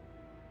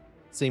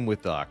 Same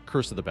with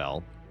Curse of the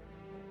Bell.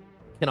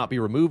 Cannot be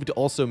removed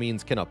also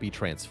means cannot be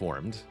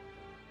transformed.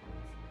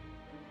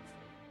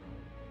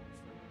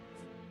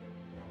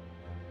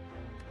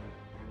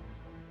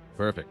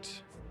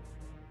 Perfect.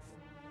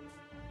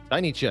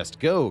 Tiny chest,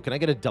 go. Can I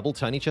get a double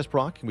tiny chest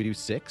proc? Can we do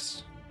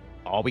 6?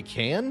 Oh, we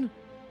can?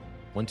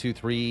 1, 2,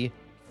 3,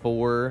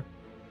 4,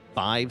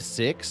 5,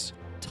 6.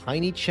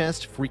 Tiny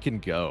chest,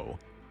 freaking go.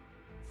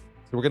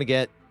 So we're going to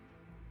get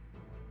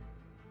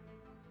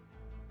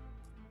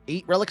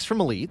 8 relics from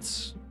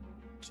elites,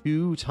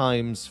 2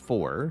 times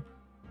 4,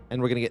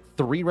 and we're going to get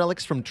 3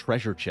 relics from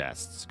treasure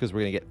chests, because we're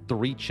going to get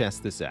 3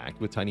 chests this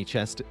act, with tiny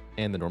chest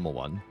and the normal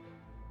one.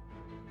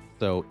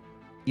 So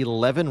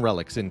 11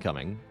 relics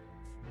incoming.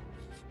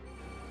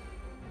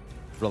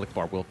 Relic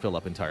bar will fill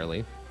up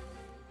entirely.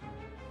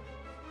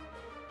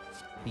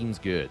 Seems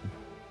good.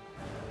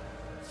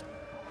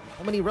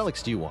 How many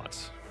relics do you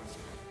want?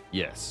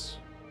 Yes.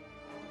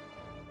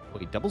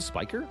 Wait, double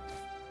spiker?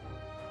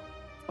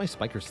 What's my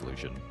spiker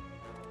solution?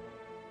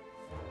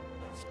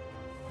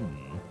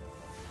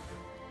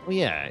 Oh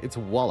yeah, it's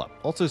Wallop.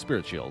 Also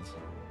Spirit Shield.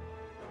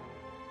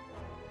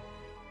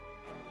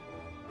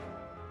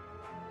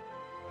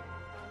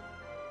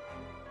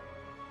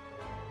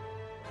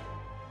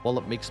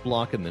 Wallop makes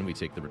block, and then we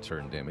take the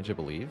return damage, I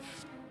believe.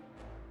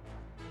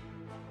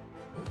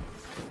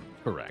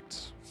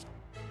 Correct.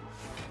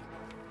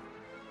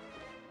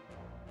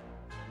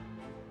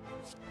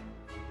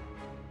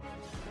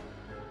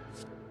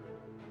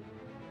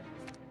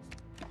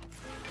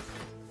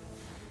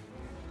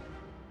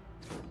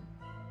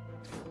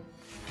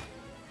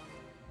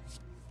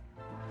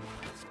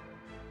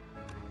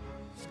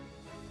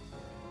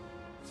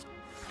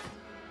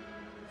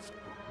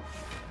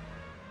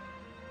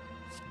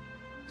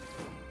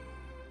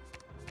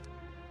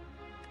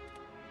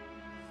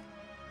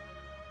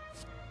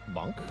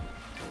 Bonk.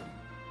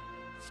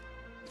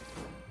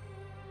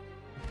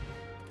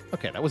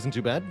 Okay, that wasn't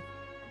too bad.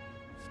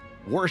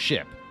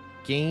 Worship.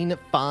 Gain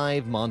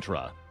 5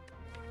 mantra.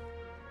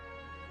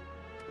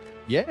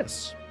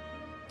 Yes.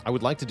 I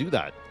would like to do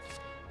that.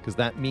 Because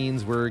that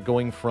means we're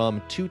going from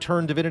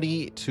 2-turn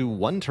divinity to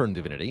 1-turn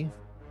divinity.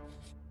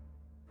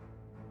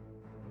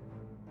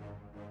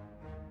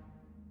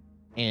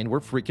 And we're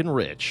freaking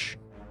rich.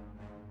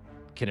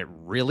 Can it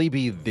really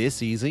be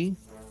this easy?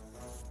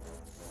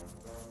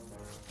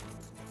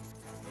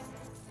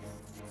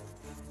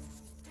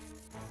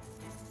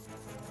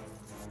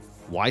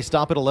 Why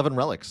stop at 11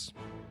 relics?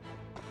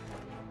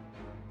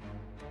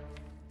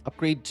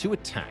 Upgrade 2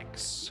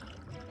 attacks.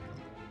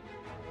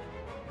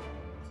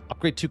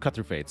 Upgrade 2 cut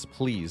through fates.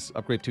 Please,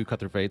 upgrade 2 cut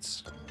through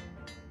fates.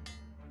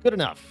 Good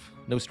enough.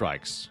 No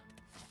strikes.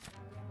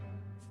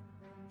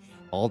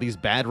 All these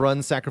bad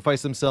runs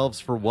sacrifice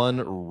themselves for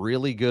one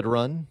really good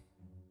run.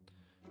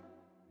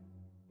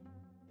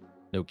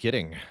 No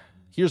kidding.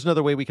 Here's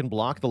another way we can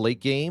block the late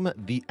game.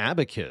 The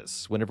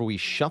Abacus. Whenever we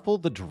shuffle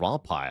the draw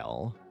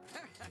pile,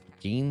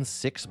 gain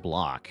 6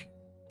 block.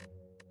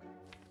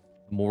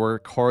 The more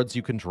cards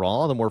you can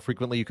draw, the more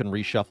frequently you can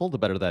reshuffle, the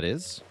better that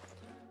is.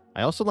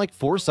 I also like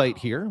Foresight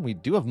here. We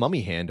do have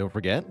Mummy Hand, don't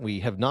forget. We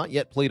have not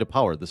yet played a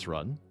power this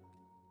run.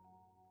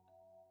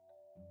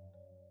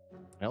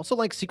 I also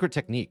like Secret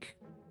Technique,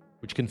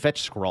 which can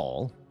fetch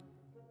Scrawl.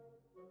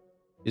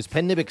 Is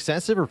Pen Nib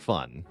excessive or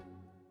fun?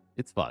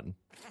 It's fun.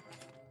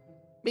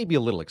 Maybe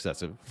a little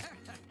excessive.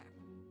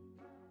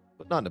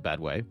 But not in a bad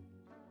way.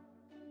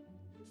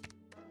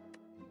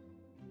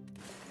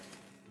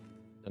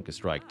 Dunka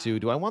Strike 2.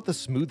 Do I want the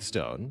Smooth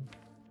Stone?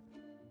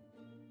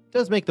 It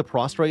does make the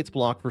Prostrates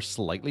block for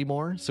slightly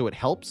more, so it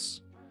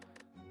helps.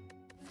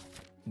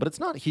 But it's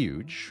not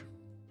huge.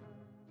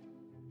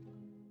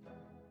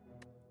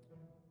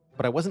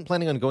 But I wasn't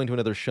planning on going to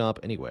another shop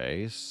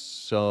anyway,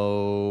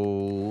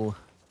 so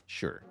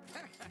sure.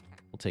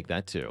 We'll take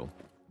that too.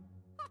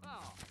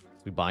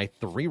 We buy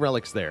 3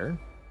 relics there.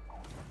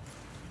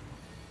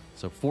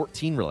 So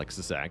 14 relics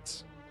this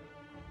act.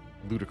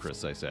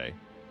 Ludicrous, I say.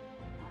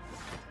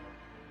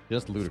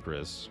 Just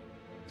ludicrous.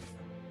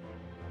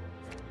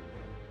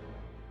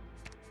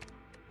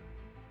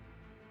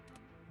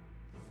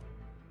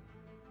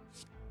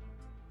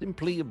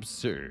 Simply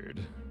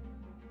absurd.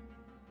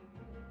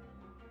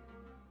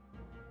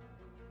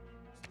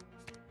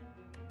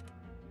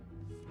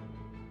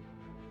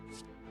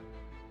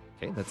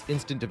 Okay, that's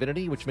instant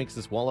divinity, which makes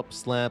this wallop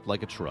slap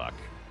like a truck.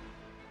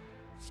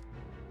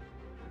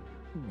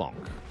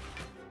 Bonk.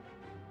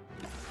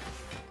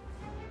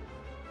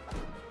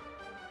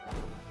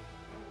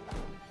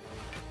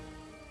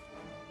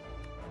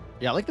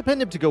 Yeah, I like the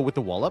pendant to go with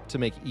the wallop to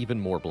make even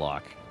more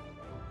block.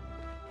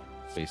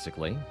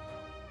 Basically.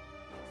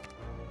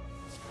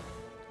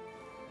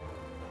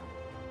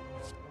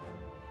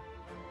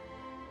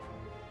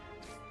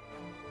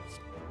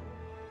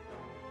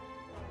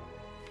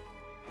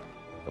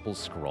 Double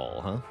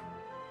scroll, huh?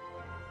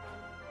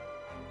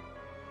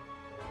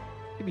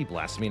 Maybe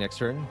Blasphemy next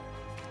turn.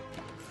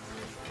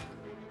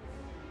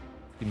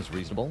 Seems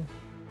reasonable.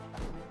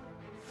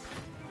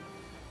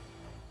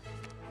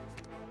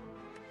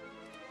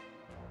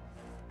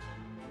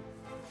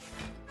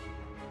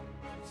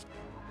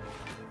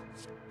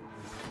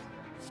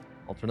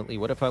 Alternately,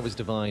 what if I was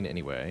Divine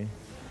anyway?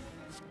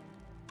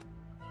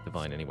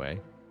 Divine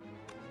anyway.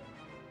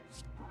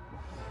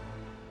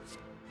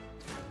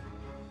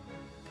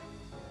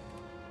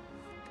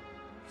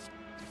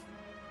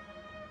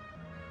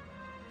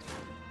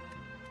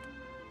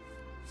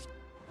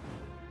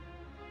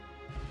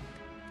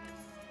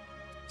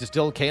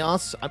 Distill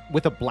Chaos?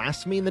 With a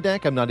Blasphemy in the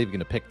deck, I'm not even going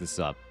to pick this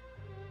up.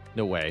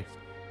 No way.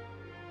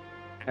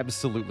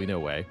 Absolutely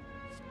no way.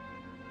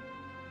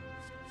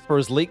 For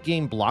as late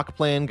game block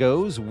plan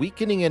goes,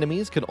 weakening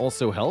enemies can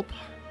also help.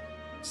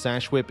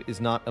 Sash Whip is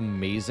not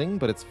amazing,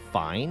 but it's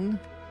fine.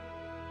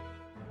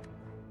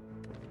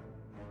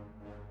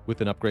 With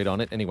an upgrade on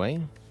it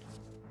anyway.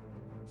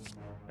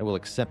 I will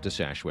accept a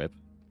Sash Whip.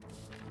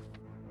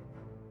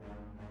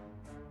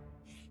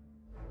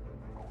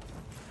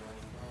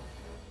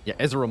 Yeah,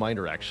 as a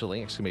reminder,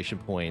 actually, exclamation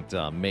point,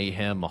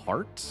 Mayhem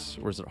Heart?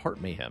 Or is it Heart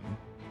Mayhem?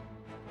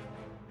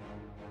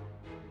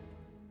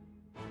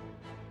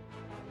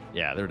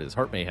 Yeah, there it is,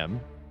 Heart Mayhem.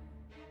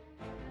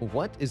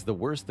 What is the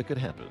worst that could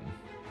happen?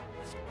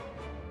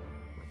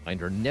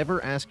 Reminder,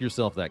 never ask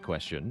yourself that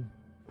question.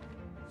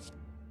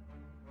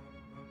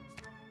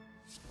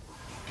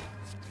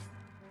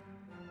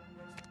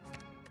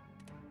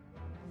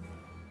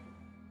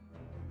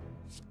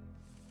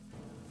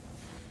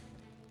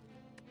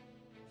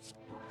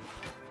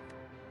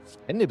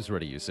 And Nib's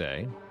ready, you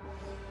say.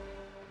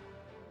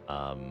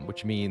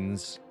 Which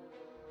means...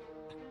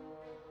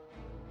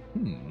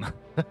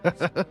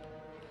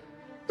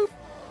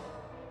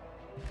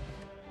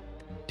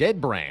 Dead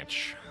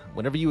Branch.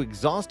 Whenever you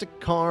exhaust a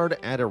card,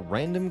 add a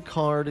random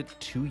card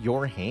to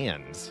your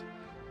hands.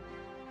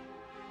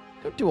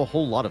 Don't do a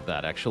whole lot of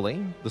that,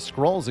 actually. The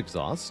Scrawls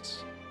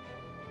exhaust.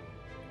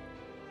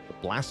 The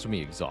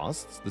Blasphemy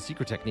exhausts. The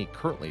Secret Technique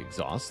currently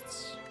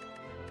exhausts.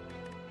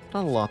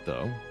 Not a lot,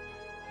 though.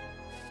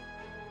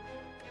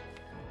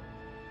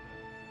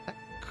 That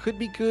could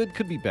be good,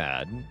 could be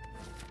bad.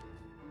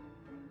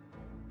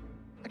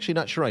 Actually,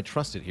 not sure I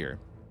trust it here.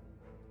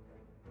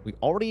 We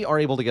already are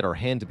able to get our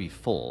hand to be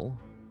full.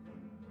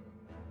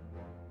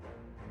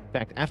 In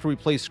fact, after we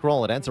play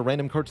Scrawl, it adds a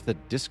random card to the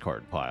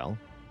discard pile.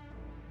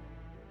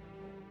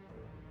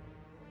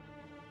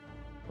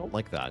 I don't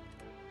like that.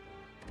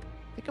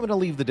 I think I'm going to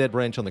leave the Dead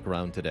Branch on the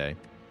ground today.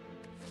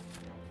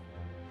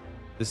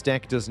 This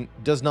deck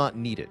does not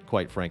need it,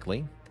 quite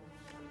frankly.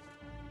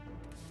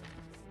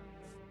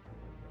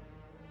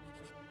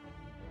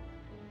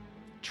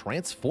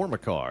 Transform a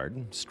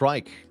card.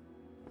 Strike.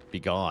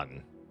 Be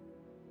gone.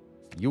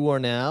 You are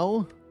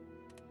now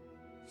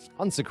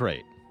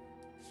Consecrate,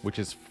 which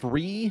is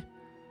free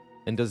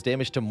and does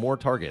damage to more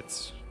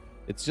targets.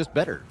 It's just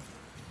better.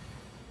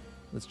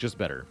 It's just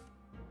better.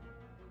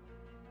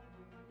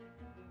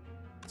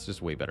 It's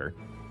just way better.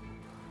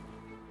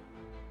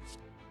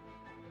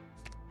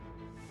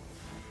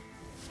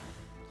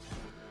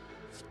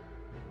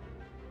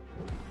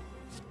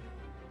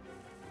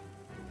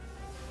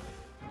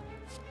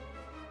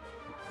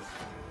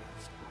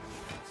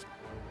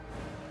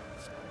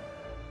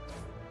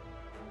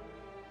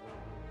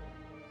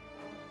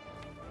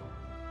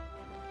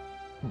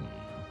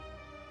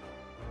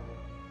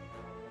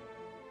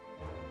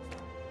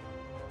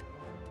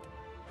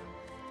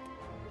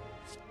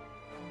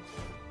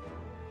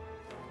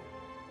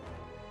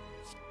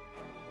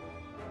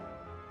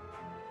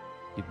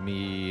 Give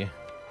me...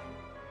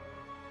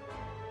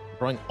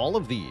 Drawing all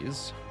of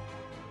these.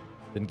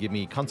 Then give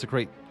me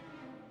Consecrate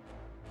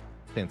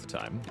Stanza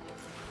Time.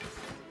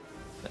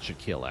 That should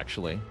kill,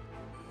 actually.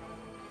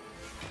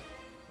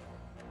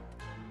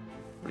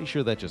 Pretty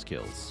sure that just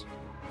kills.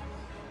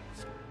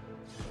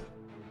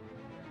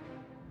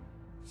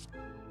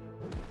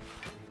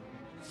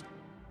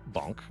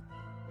 Bonk.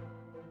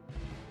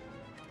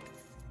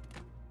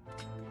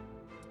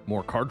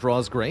 More card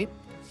draws, great.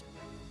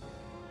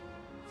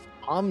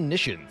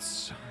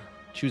 Omniscience.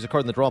 Choose a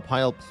card in the draw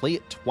pile, play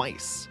it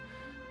twice,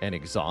 and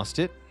exhaust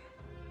it.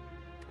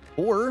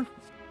 Or,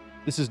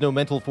 this is no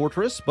Mental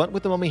Fortress, but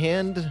with the Mummy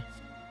hand,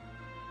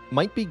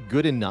 might be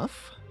good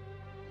enough.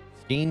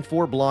 Gain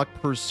 4 block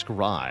per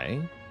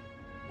scry,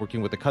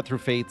 working with the Cut Through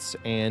Fates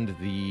and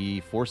the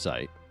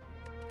Foresight.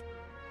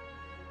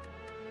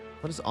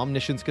 What is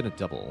Omniscience going to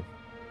double?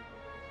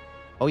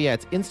 Oh yeah,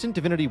 it's instant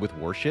divinity with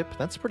worship.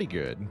 That's pretty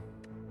good.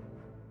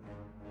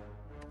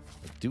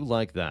 I do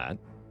like that.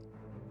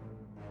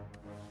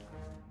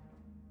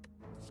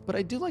 But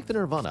I do like the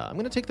Nirvana. I'm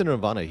going to take the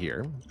Nirvana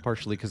here,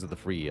 partially because of the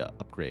free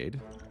upgrade.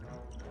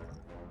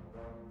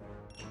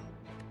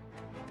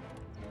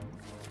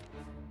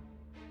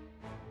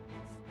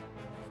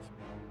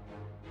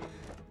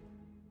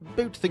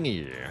 Boat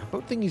thingy.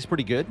 Boat thingy's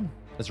pretty good.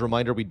 As a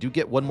reminder, we do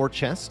get one more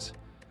chest.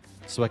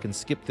 So I can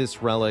skip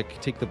this relic,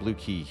 take the blue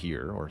key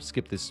here, or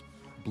skip this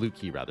blue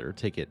key, rather,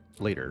 take it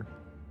later.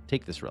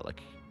 Take this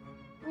relic.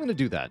 I'm going to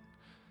do that.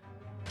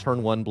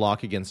 Turn 1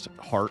 block against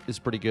Heart is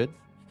pretty good.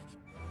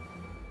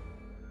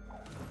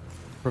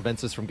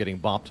 Prevents us from getting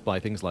bopped by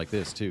things like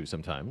this, too,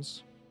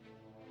 sometimes.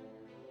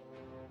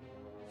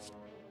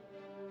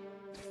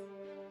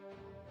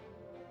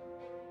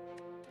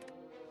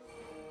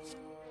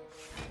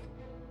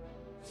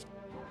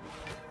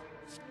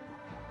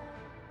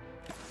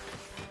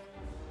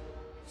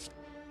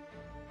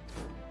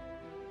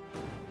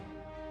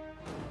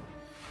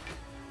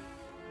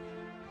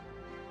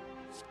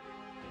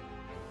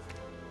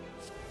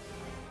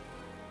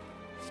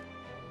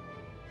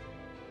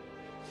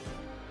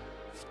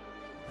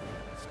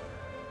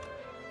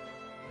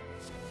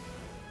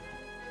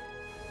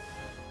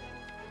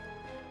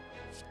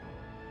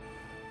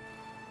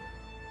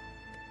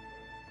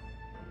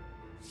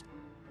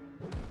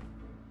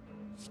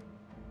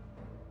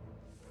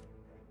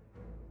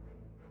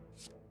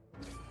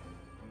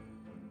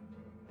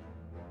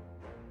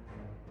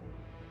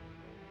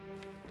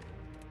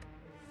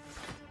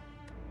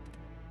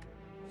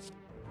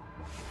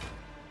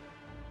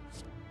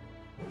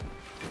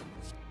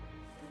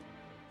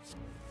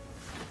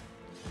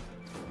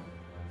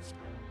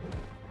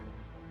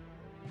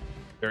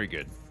 Very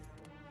good.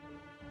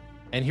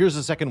 And here's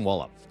the second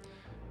wallop.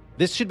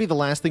 This should be the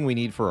last thing we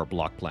need for our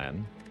block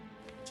plan.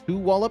 2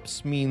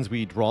 wallops means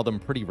we draw them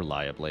pretty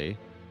reliably.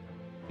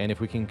 And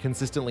if we can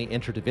consistently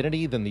enter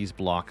Divinity, then these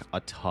block a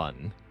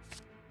ton.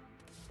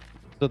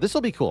 So this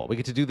will be cool. We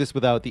get to do this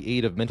without the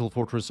aid of Mental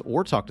Fortress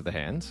or Talk to the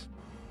Hand.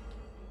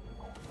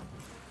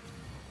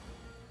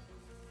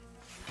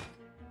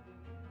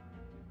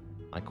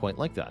 I quite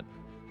like that.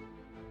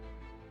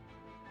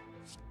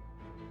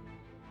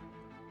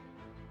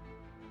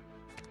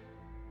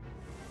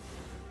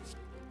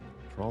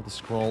 Draw the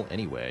scroll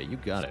anyway. You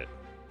got it.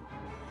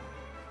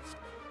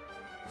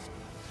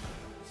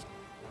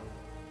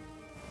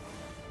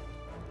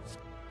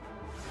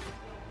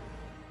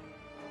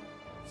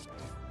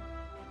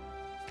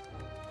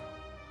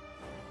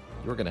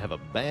 You're going to have a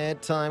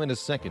bad time in a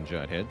second,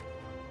 Giant Head.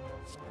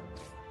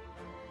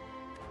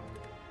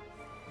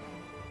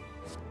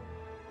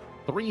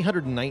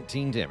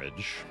 $319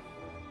 damage.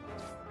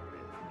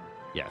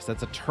 Yes,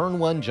 that's a turn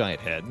 1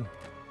 Giant Head.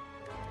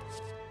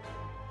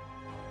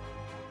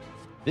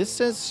 This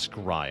says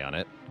Scry on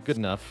it. Good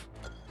enough.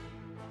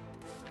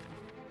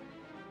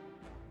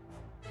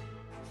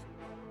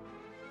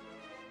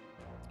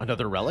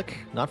 Another relic?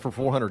 Not for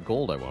 400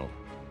 gold, I won't.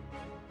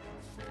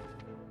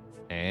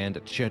 And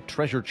a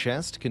treasure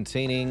chest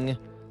containing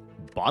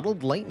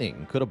bottled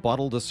lightning. Could have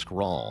bottled a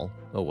scrawl.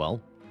 Oh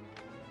well.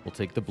 We'll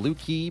take the blue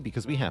key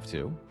because we have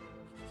to.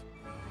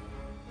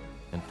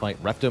 And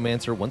fight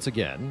Reptomancer once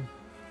again.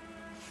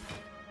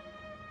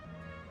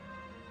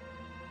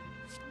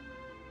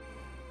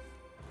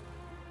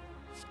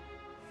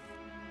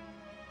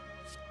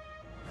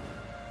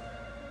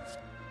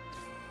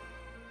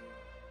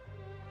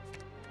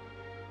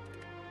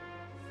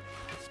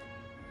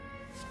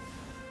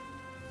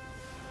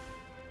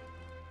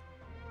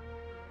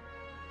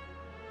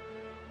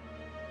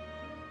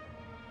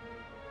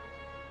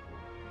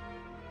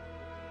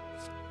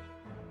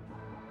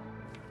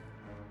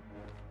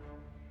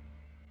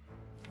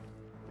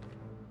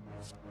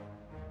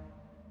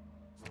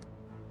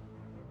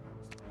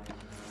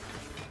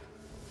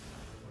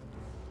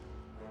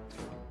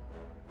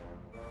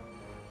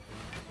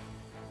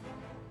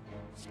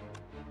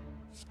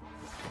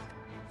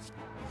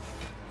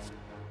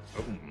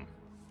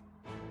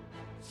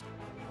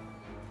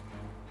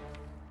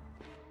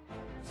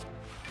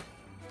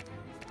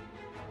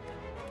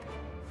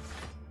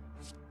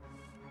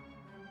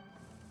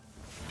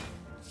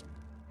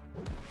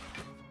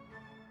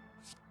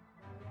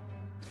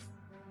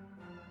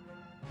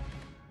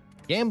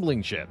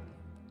 Gambling Chip.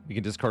 We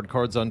can discard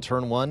cards on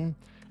turn 1.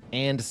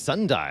 And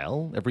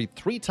Sundial. Every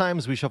 3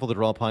 times we shuffle the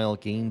draw pile,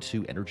 gain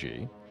 2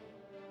 energy.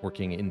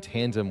 Working in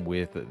tandem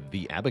with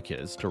the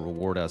Abacus to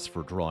reward us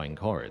for drawing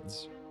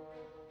cards.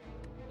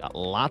 Got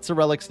lots of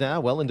relics now,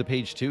 well into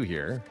page 2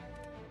 here.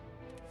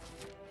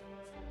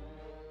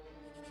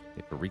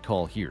 Get the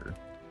recall here.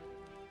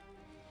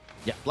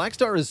 Yeah, Black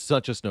Star is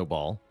such a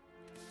snowball.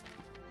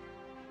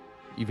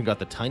 Even got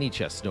the tiny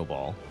chest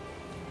snowball.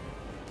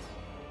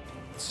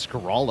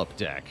 Scrawl up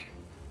deck.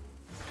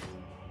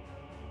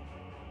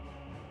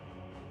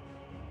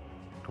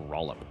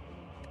 Scrawl up.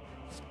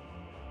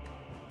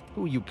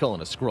 Who you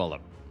calling a scroll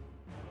up?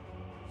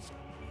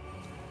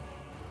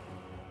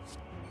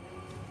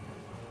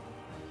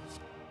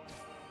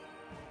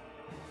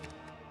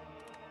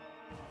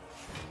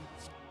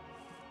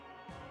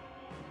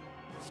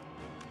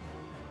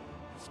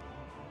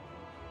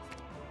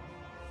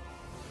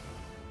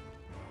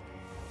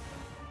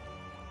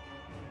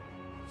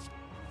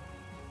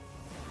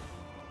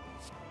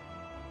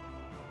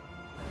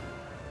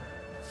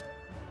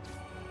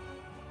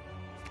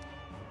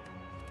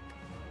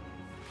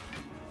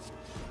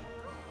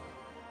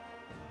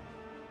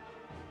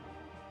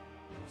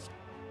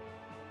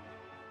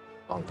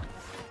 Bonk.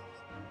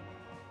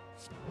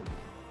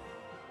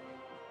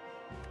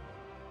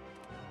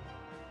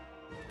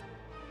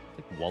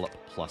 Take Wallop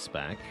plus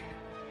back.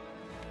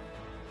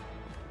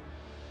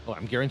 Oh,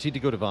 I'm guaranteed to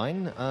go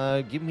Divine.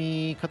 Give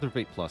me Cutthroat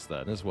Fate plus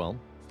that as well.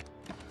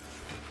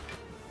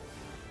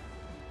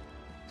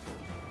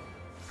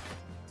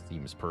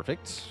 Seems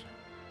perfect.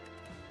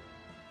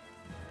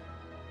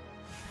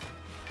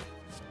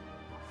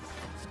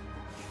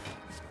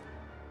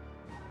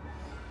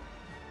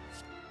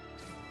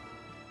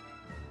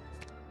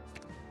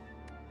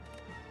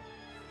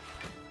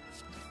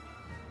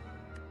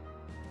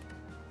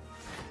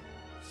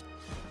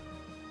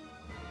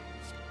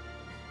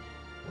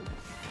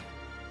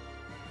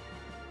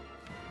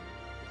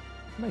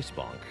 Nice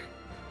bonk.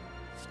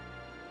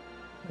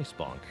 Nice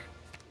bonk.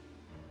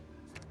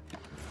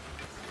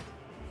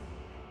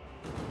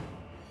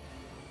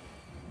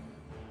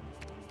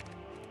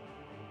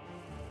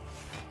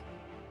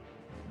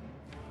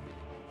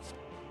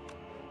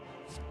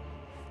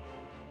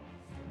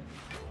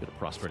 Bit of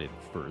prosperity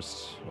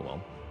first. Oh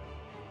well.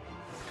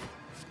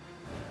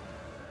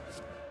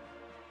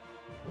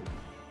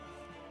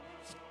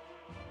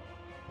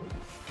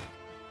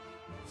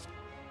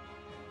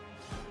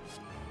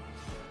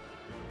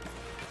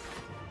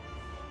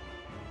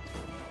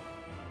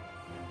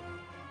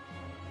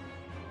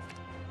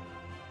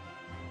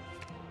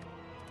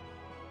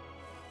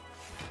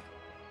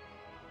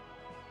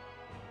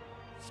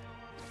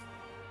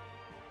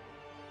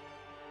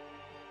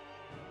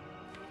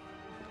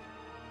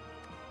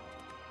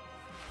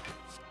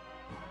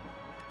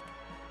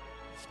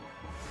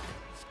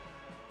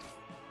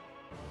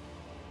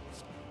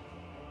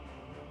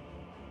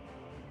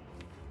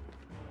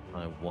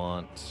 I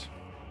want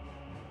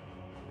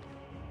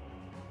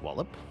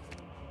Wallop.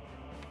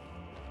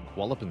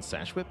 Wallop and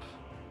Sash Whip.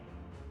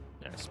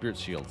 Yeah, Spirit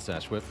Shield,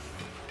 Sash Whip.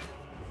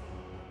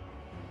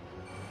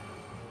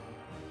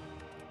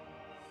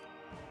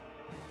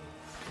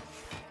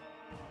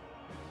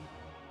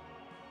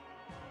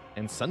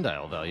 And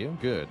Sundial value,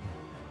 good.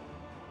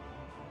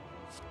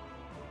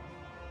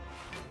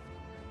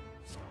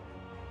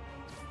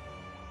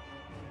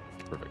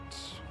 Perfect.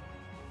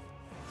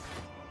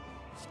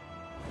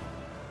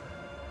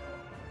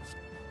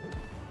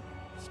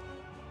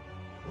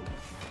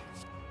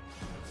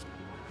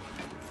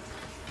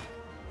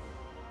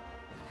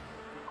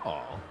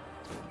 Aw.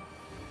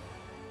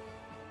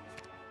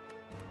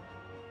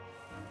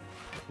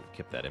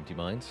 Kept that empty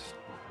mind.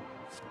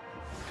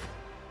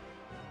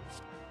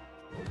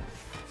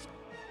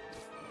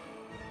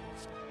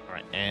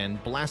 Alright,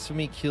 and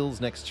Blasphemy kills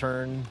next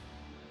turn.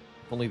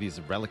 If only these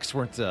relics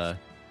weren't set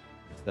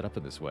up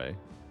in this way.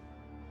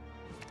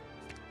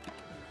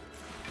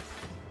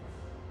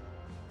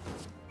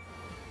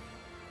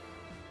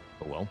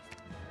 Oh well.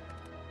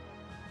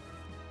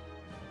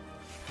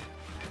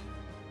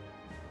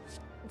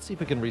 Let's see if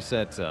we can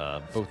reset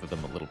both of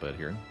them a little bit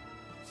here.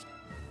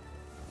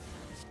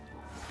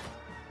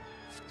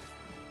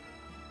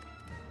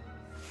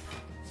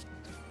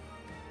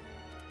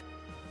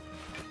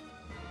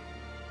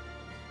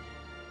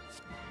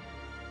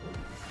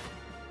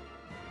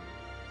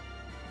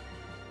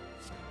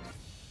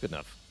 Good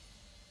enough.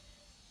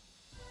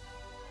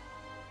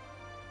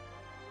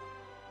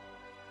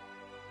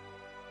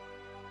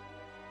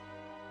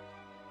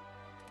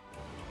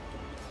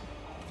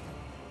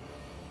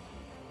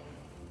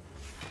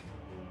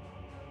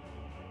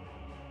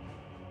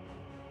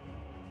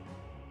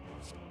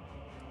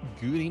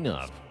 Good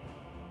enough.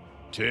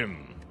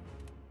 Tim.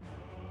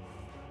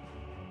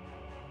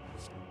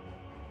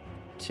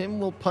 Tim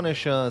will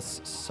punish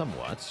us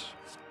somewhat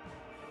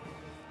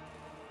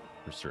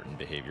for certain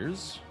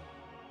behaviors.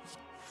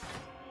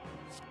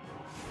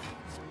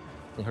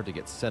 Really hard to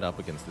get set up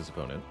against this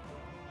opponent.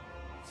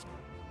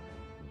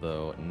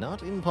 Though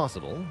not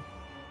impossible.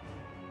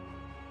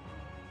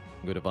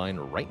 Go Divine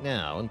right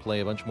now and play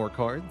a bunch more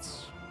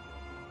cards.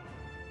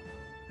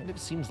 Kind of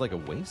seems like a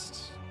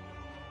waste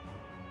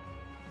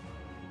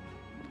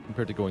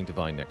compared to going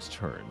Divine next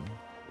turn.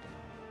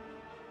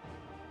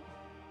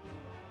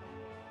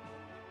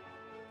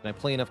 Can I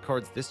play enough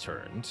cards this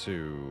turn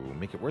to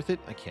make it worth it?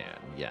 I can,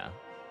 yeah.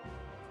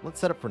 Let's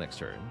set up for next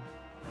turn.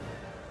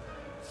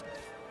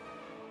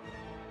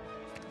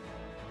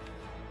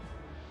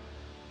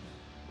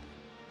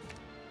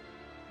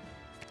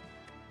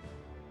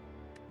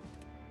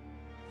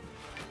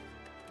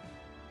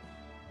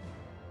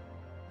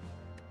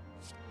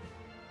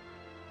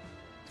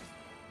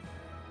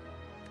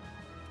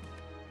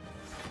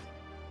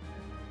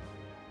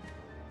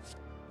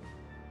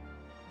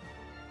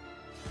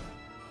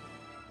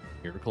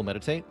 Miracle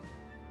Meditate.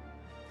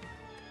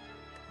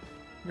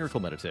 Miracle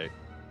Meditate.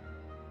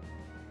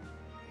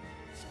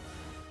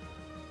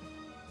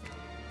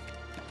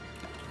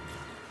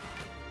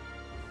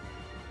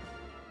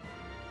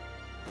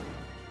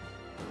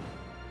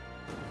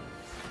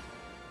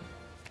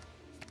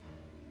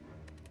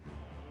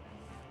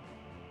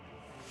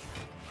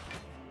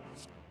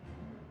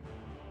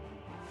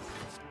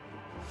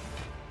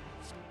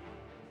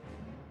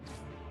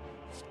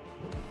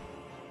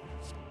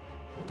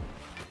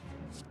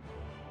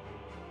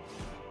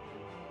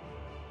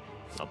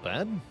 Not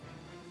bad.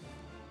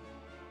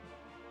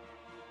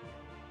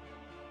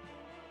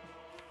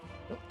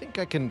 Don't think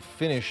I can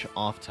finish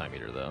off Time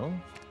Eater, though.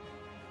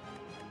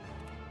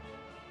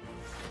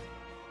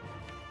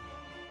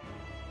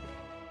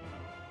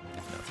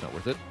 No, it's not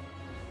worth it.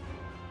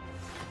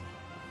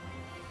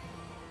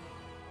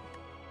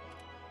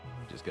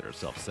 Just get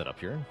ourselves set up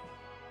here.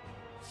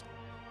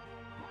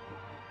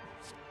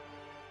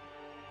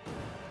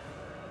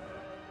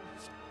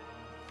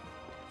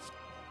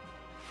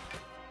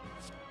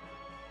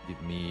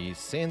 Give me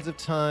Sands of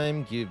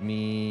Time, give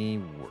me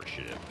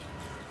Worship.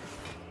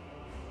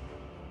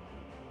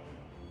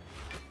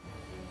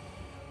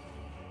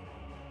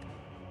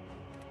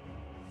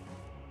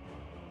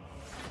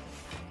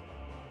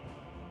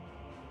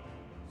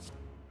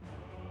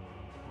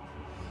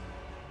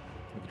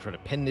 We can try to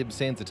pen nib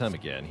Sands of Time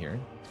again here.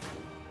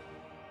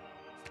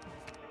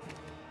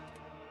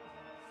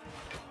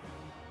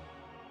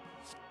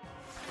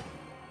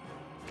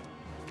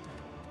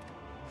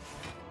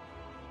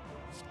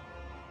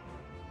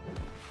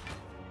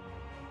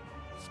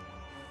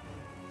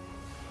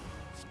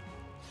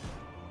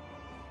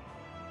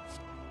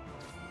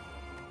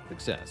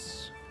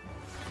 Success.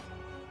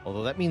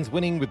 Although that means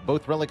winning with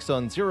both relics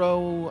on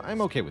 0, I'm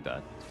okay with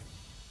that.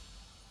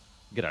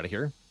 Get out of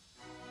here.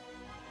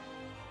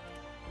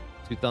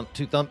 Two thump,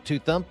 two thump, two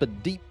thump, a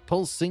deep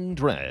pulsing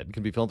dread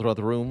can be felt throughout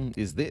the room.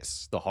 Is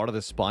this the heart of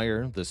the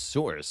spire, the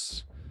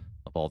source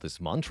of all this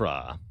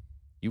mantra?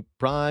 You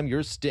prime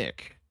your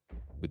stick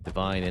with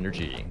divine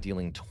energy,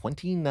 dealing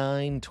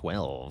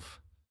 29-12.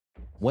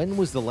 When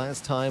was the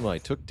last time I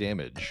took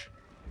damage?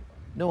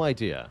 No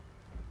idea.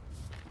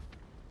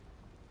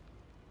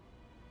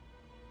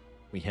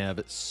 We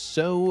have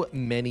so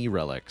many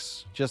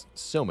relics. Just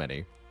so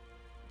many.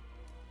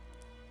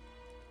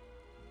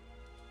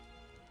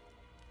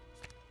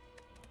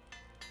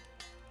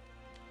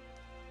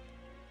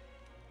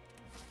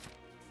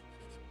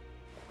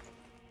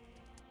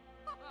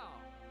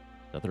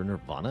 Another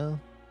Nirvana?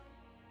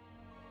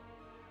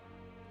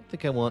 I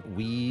think I want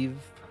Weave.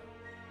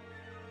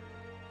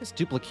 This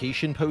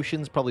duplication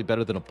potion's probably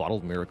better than a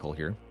Bottled Miracle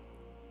here.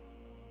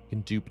 You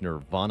can dupe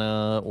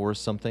Nirvana or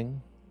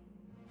something.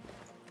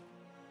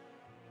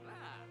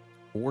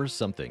 Or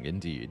something,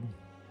 indeed.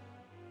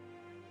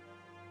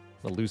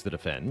 I'll lose the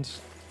defend.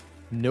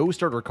 No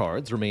starter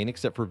cards remain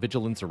except for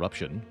Vigilance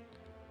Eruption.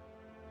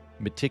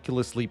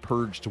 Meticulously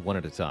purged one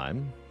at a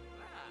time.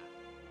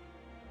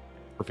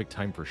 Perfect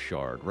time for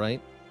Shard,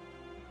 right?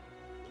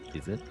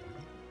 Is it?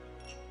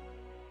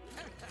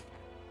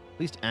 At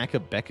least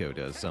Akabeko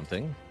does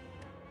something.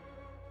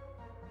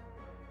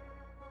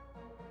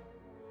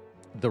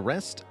 The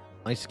rest,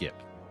 I skip.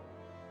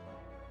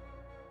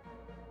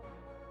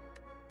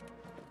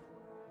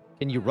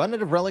 Can you run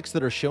out of relics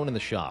that are shown in the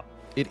shop?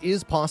 It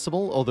is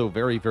possible, although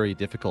very, very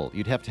difficult.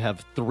 You'd have to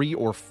have 3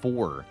 or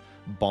 4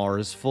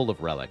 bars full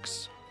of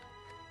relics.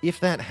 If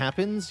that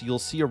happens, you'll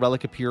see a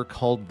relic appear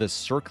called the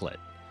Circlet,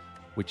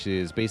 which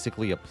is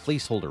basically a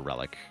placeholder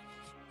relic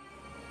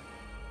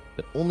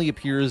that only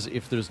appears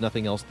if there's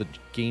nothing else the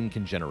game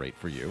can generate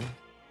for you.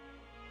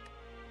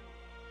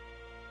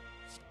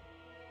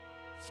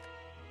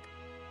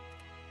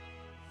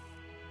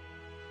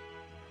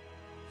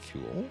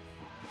 Cool.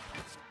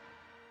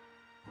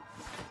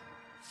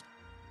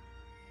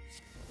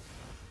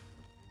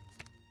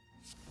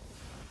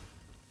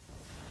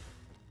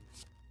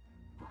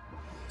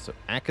 So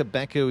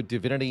Akabeko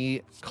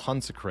Divinity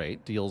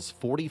Consecrate deals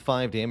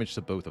 45 damage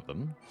to both of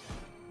them.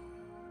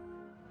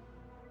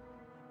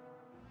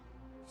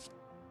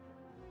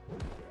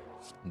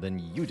 Then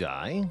you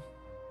die.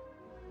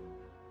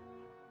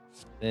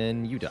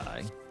 Then you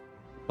die.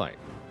 Fine.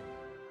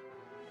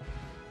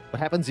 What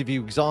happens if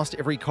you exhaust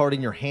every card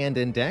in your hand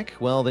and deck?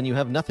 Well, then you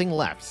have nothing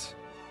left.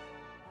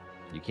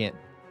 You can't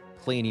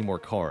play any more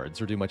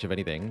cards or do much of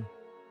anything.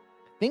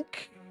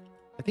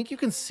 I think you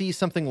can see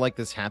something like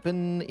this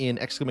happen in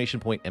exclamation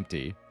point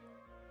empty.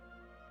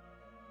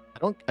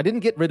 I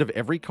didn't get rid of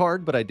every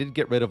card, but I did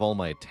get rid of all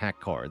my attack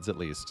cards, at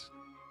least.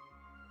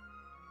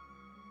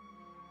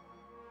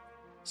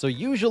 So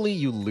usually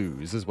you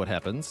lose, is what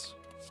happens.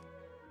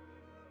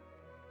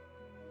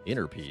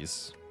 Inner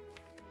Peace.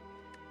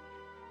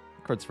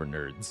 Cards for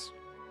nerds.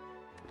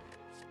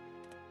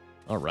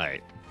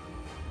 Alright.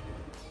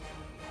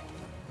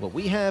 What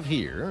we have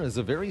here is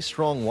a very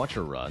strong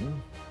Watcher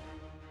run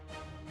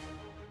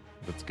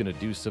that's going to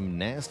do some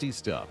nasty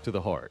stuff to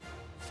the heart.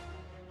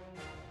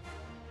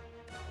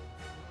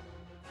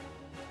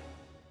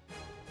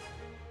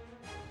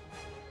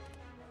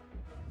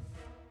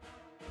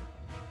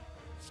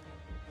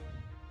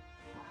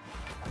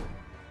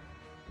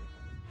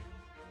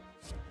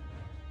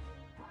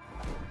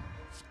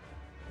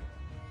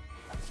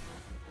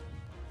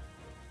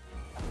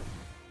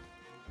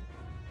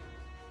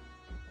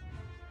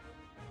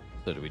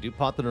 So do we do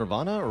Pot the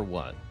Nirvana or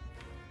what?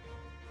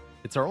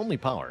 It's our only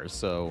power,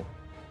 so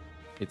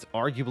it's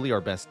arguably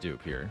our best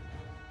dupe here.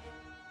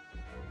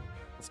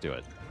 Let's do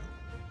it.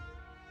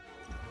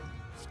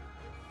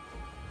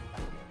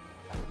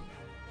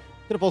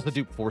 Could have also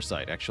duped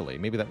Foresight, actually.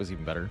 Maybe that was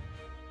even better.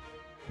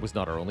 It was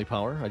not our only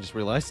power, I just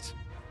realized.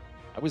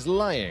 I was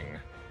lying.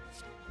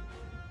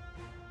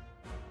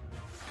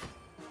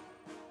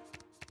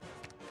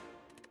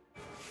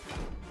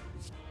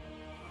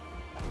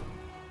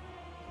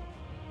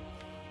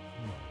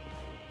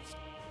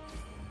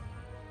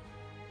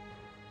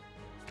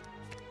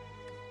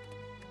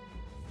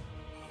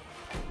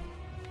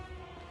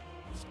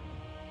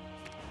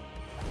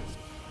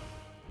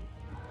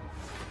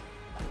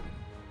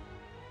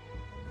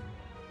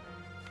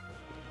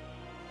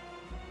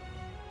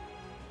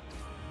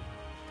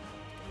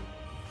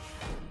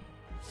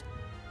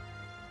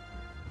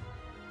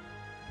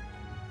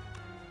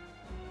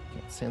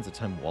 Sands of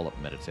Time Wallop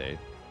Meditate.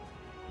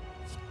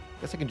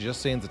 Guess I can just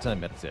Sands of Time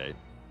Meditate.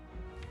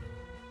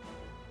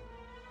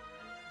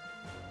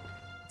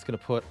 It's going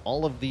to put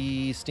all of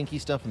the stinky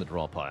stuff in the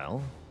draw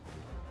pile.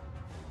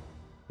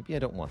 Maybe I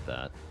don't want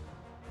that.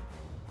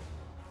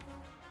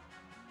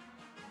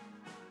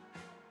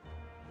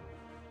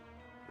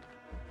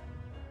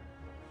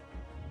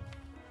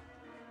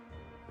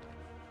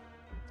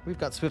 We've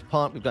got Swift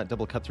Pot, we've got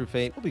Double Cut Through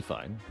Fate. We'll be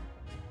fine.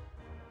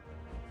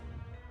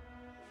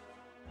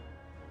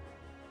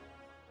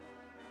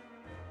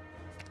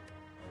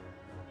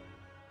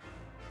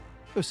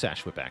 Go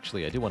Sash Whip,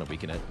 actually. I do want to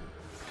weaken it.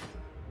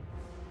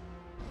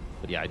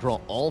 But yeah, I draw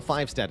all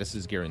 5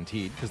 statuses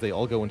guaranteed, because they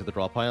all go into the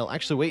draw pile.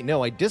 Actually, wait,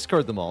 no, I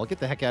discard them all. Get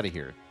the heck out of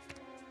here.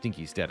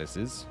 Stinky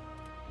statuses.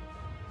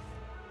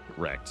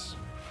 Correct.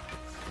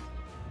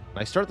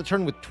 I start the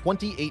turn with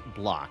 28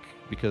 block,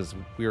 because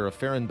we are a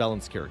fair and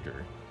balanced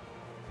character.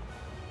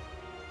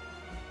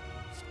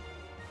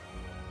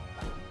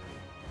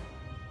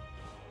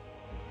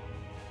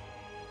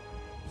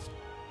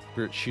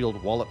 Spirit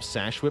Shield, Wallop,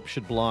 Sash Whip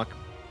should block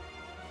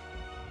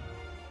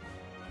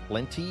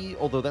plenty,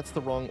 although that's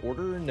the wrong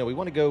order. No, we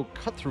want to go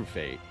Cut Through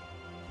Fate,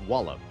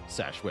 Wallop,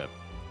 Sash Whip.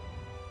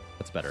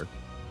 That's better.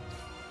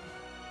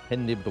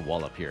 And nib the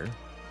Wallop here.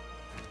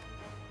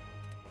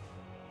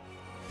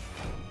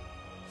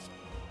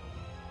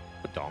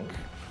 Badonk.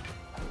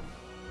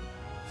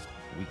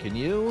 Weaken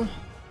you.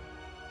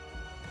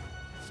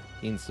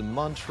 Gain some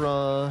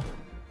mantra.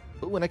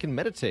 Oh, and I can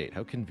meditate.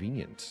 How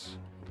convenient.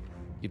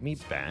 Give me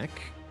back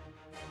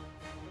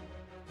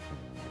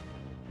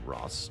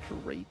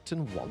Prostrate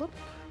and Wallop?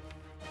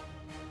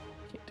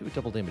 Can't do a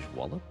double damage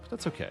Wallop?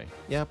 That's okay.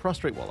 Yeah,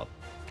 Prostrate Wallop.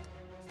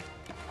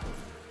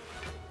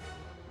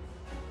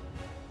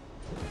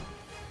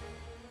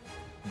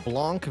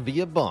 Blanc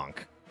via Bonk.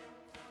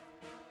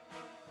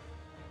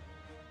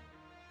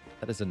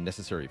 That is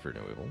unnecessary for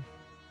no evil.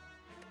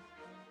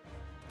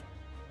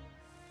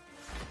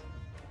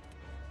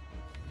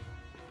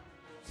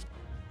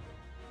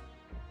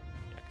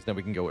 Yeah, because now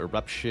we can go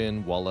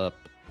Eruption, Wallop,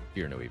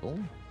 Fear No Evil.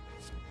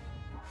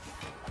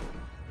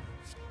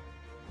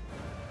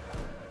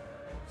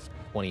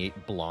 $28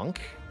 Blanc.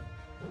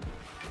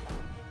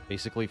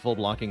 Basically full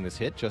blocking this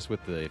hit just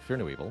with the Fear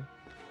No Evil.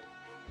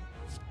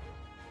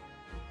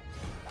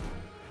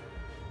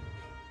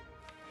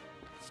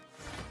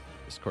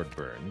 Discard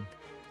Burn.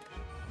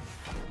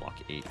 Block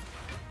 8.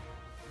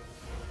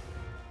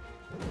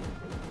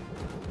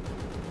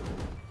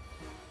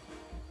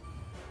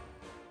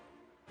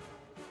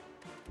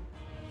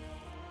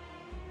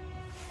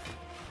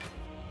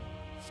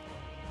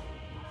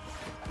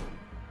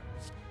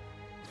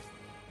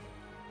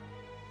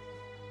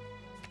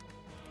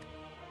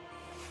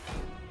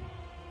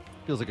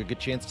 Feels like a good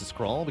chance to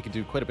scrawl. We can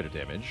do quite a bit of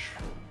damage.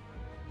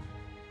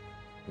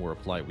 Or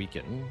apply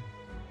Weaken.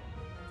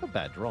 Not a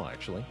bad draw,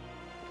 actually.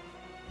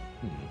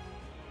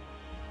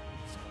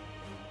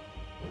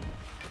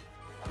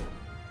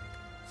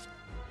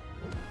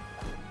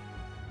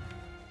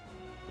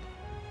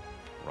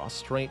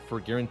 Prostrate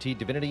for Guaranteed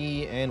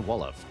Divinity, and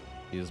Wallop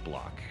is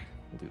block.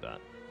 We'll do that.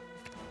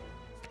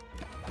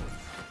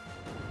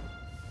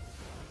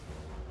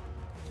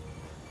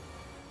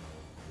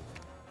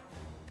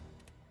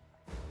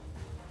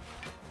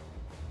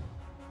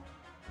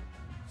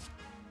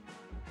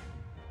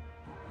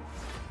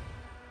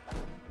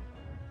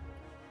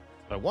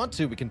 If I want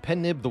to, we can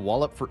pen nib the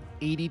Wallop for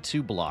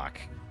 82 block.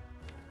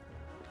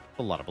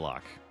 A lot of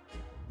block.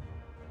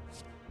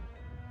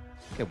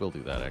 I think I will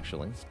do that,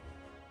 actually.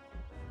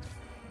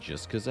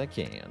 Just because I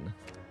can.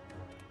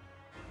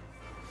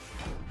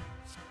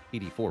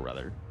 84,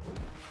 rather.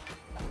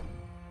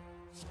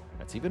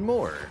 That's even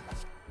more.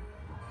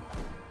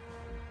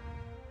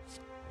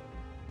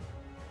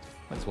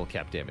 Might as well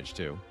cap damage,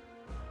 too.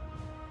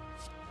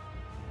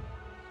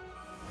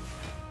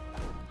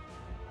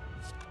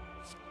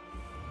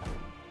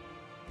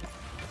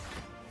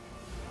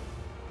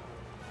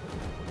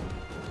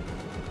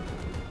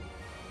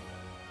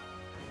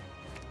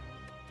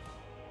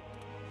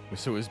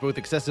 So it was both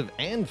excessive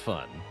and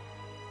fun.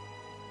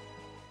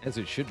 As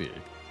it should be.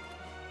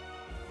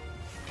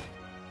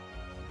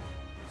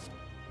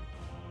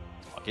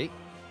 Okay.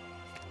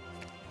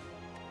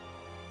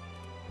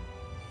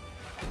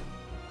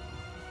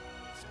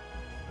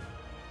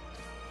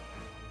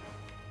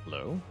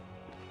 Hello?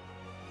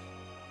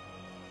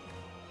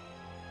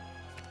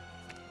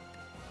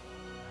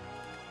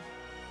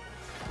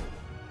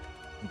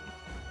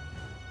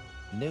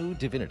 No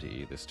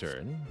divinity this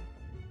turn.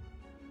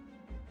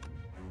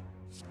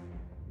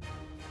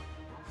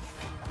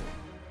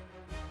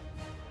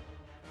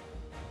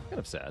 Kind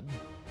of sad.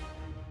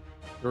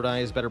 Third Eye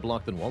is better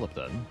blocked than Wallop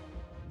then.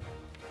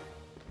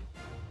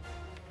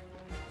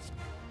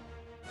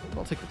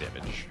 I'll take the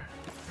damage.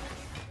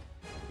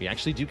 We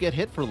actually do get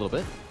hit for a little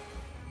bit.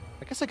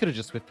 I guess I could have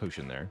just Swift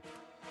Potion there.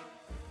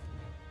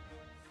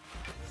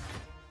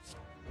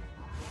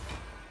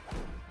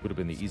 Would have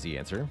been the easy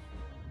answer.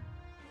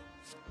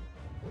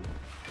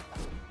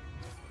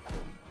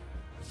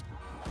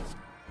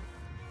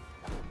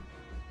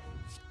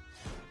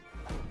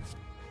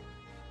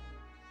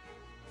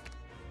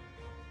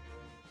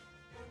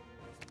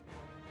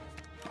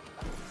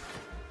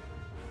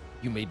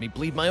 You made me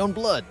bleed my own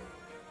blood.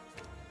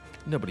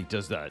 Nobody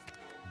does that.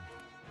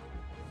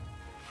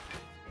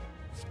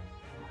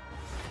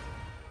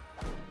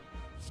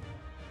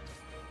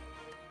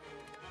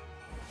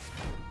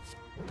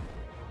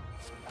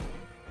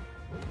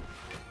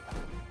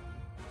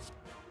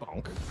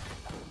 Bonk.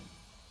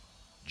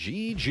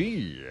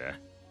 GG.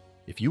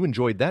 If you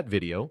enjoyed that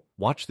video,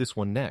 watch this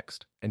one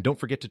next. And don't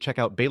forget to check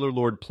out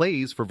Baalorlord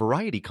Plays for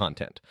variety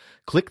content.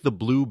 Click the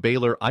blue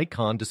Baaler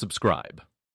icon to subscribe.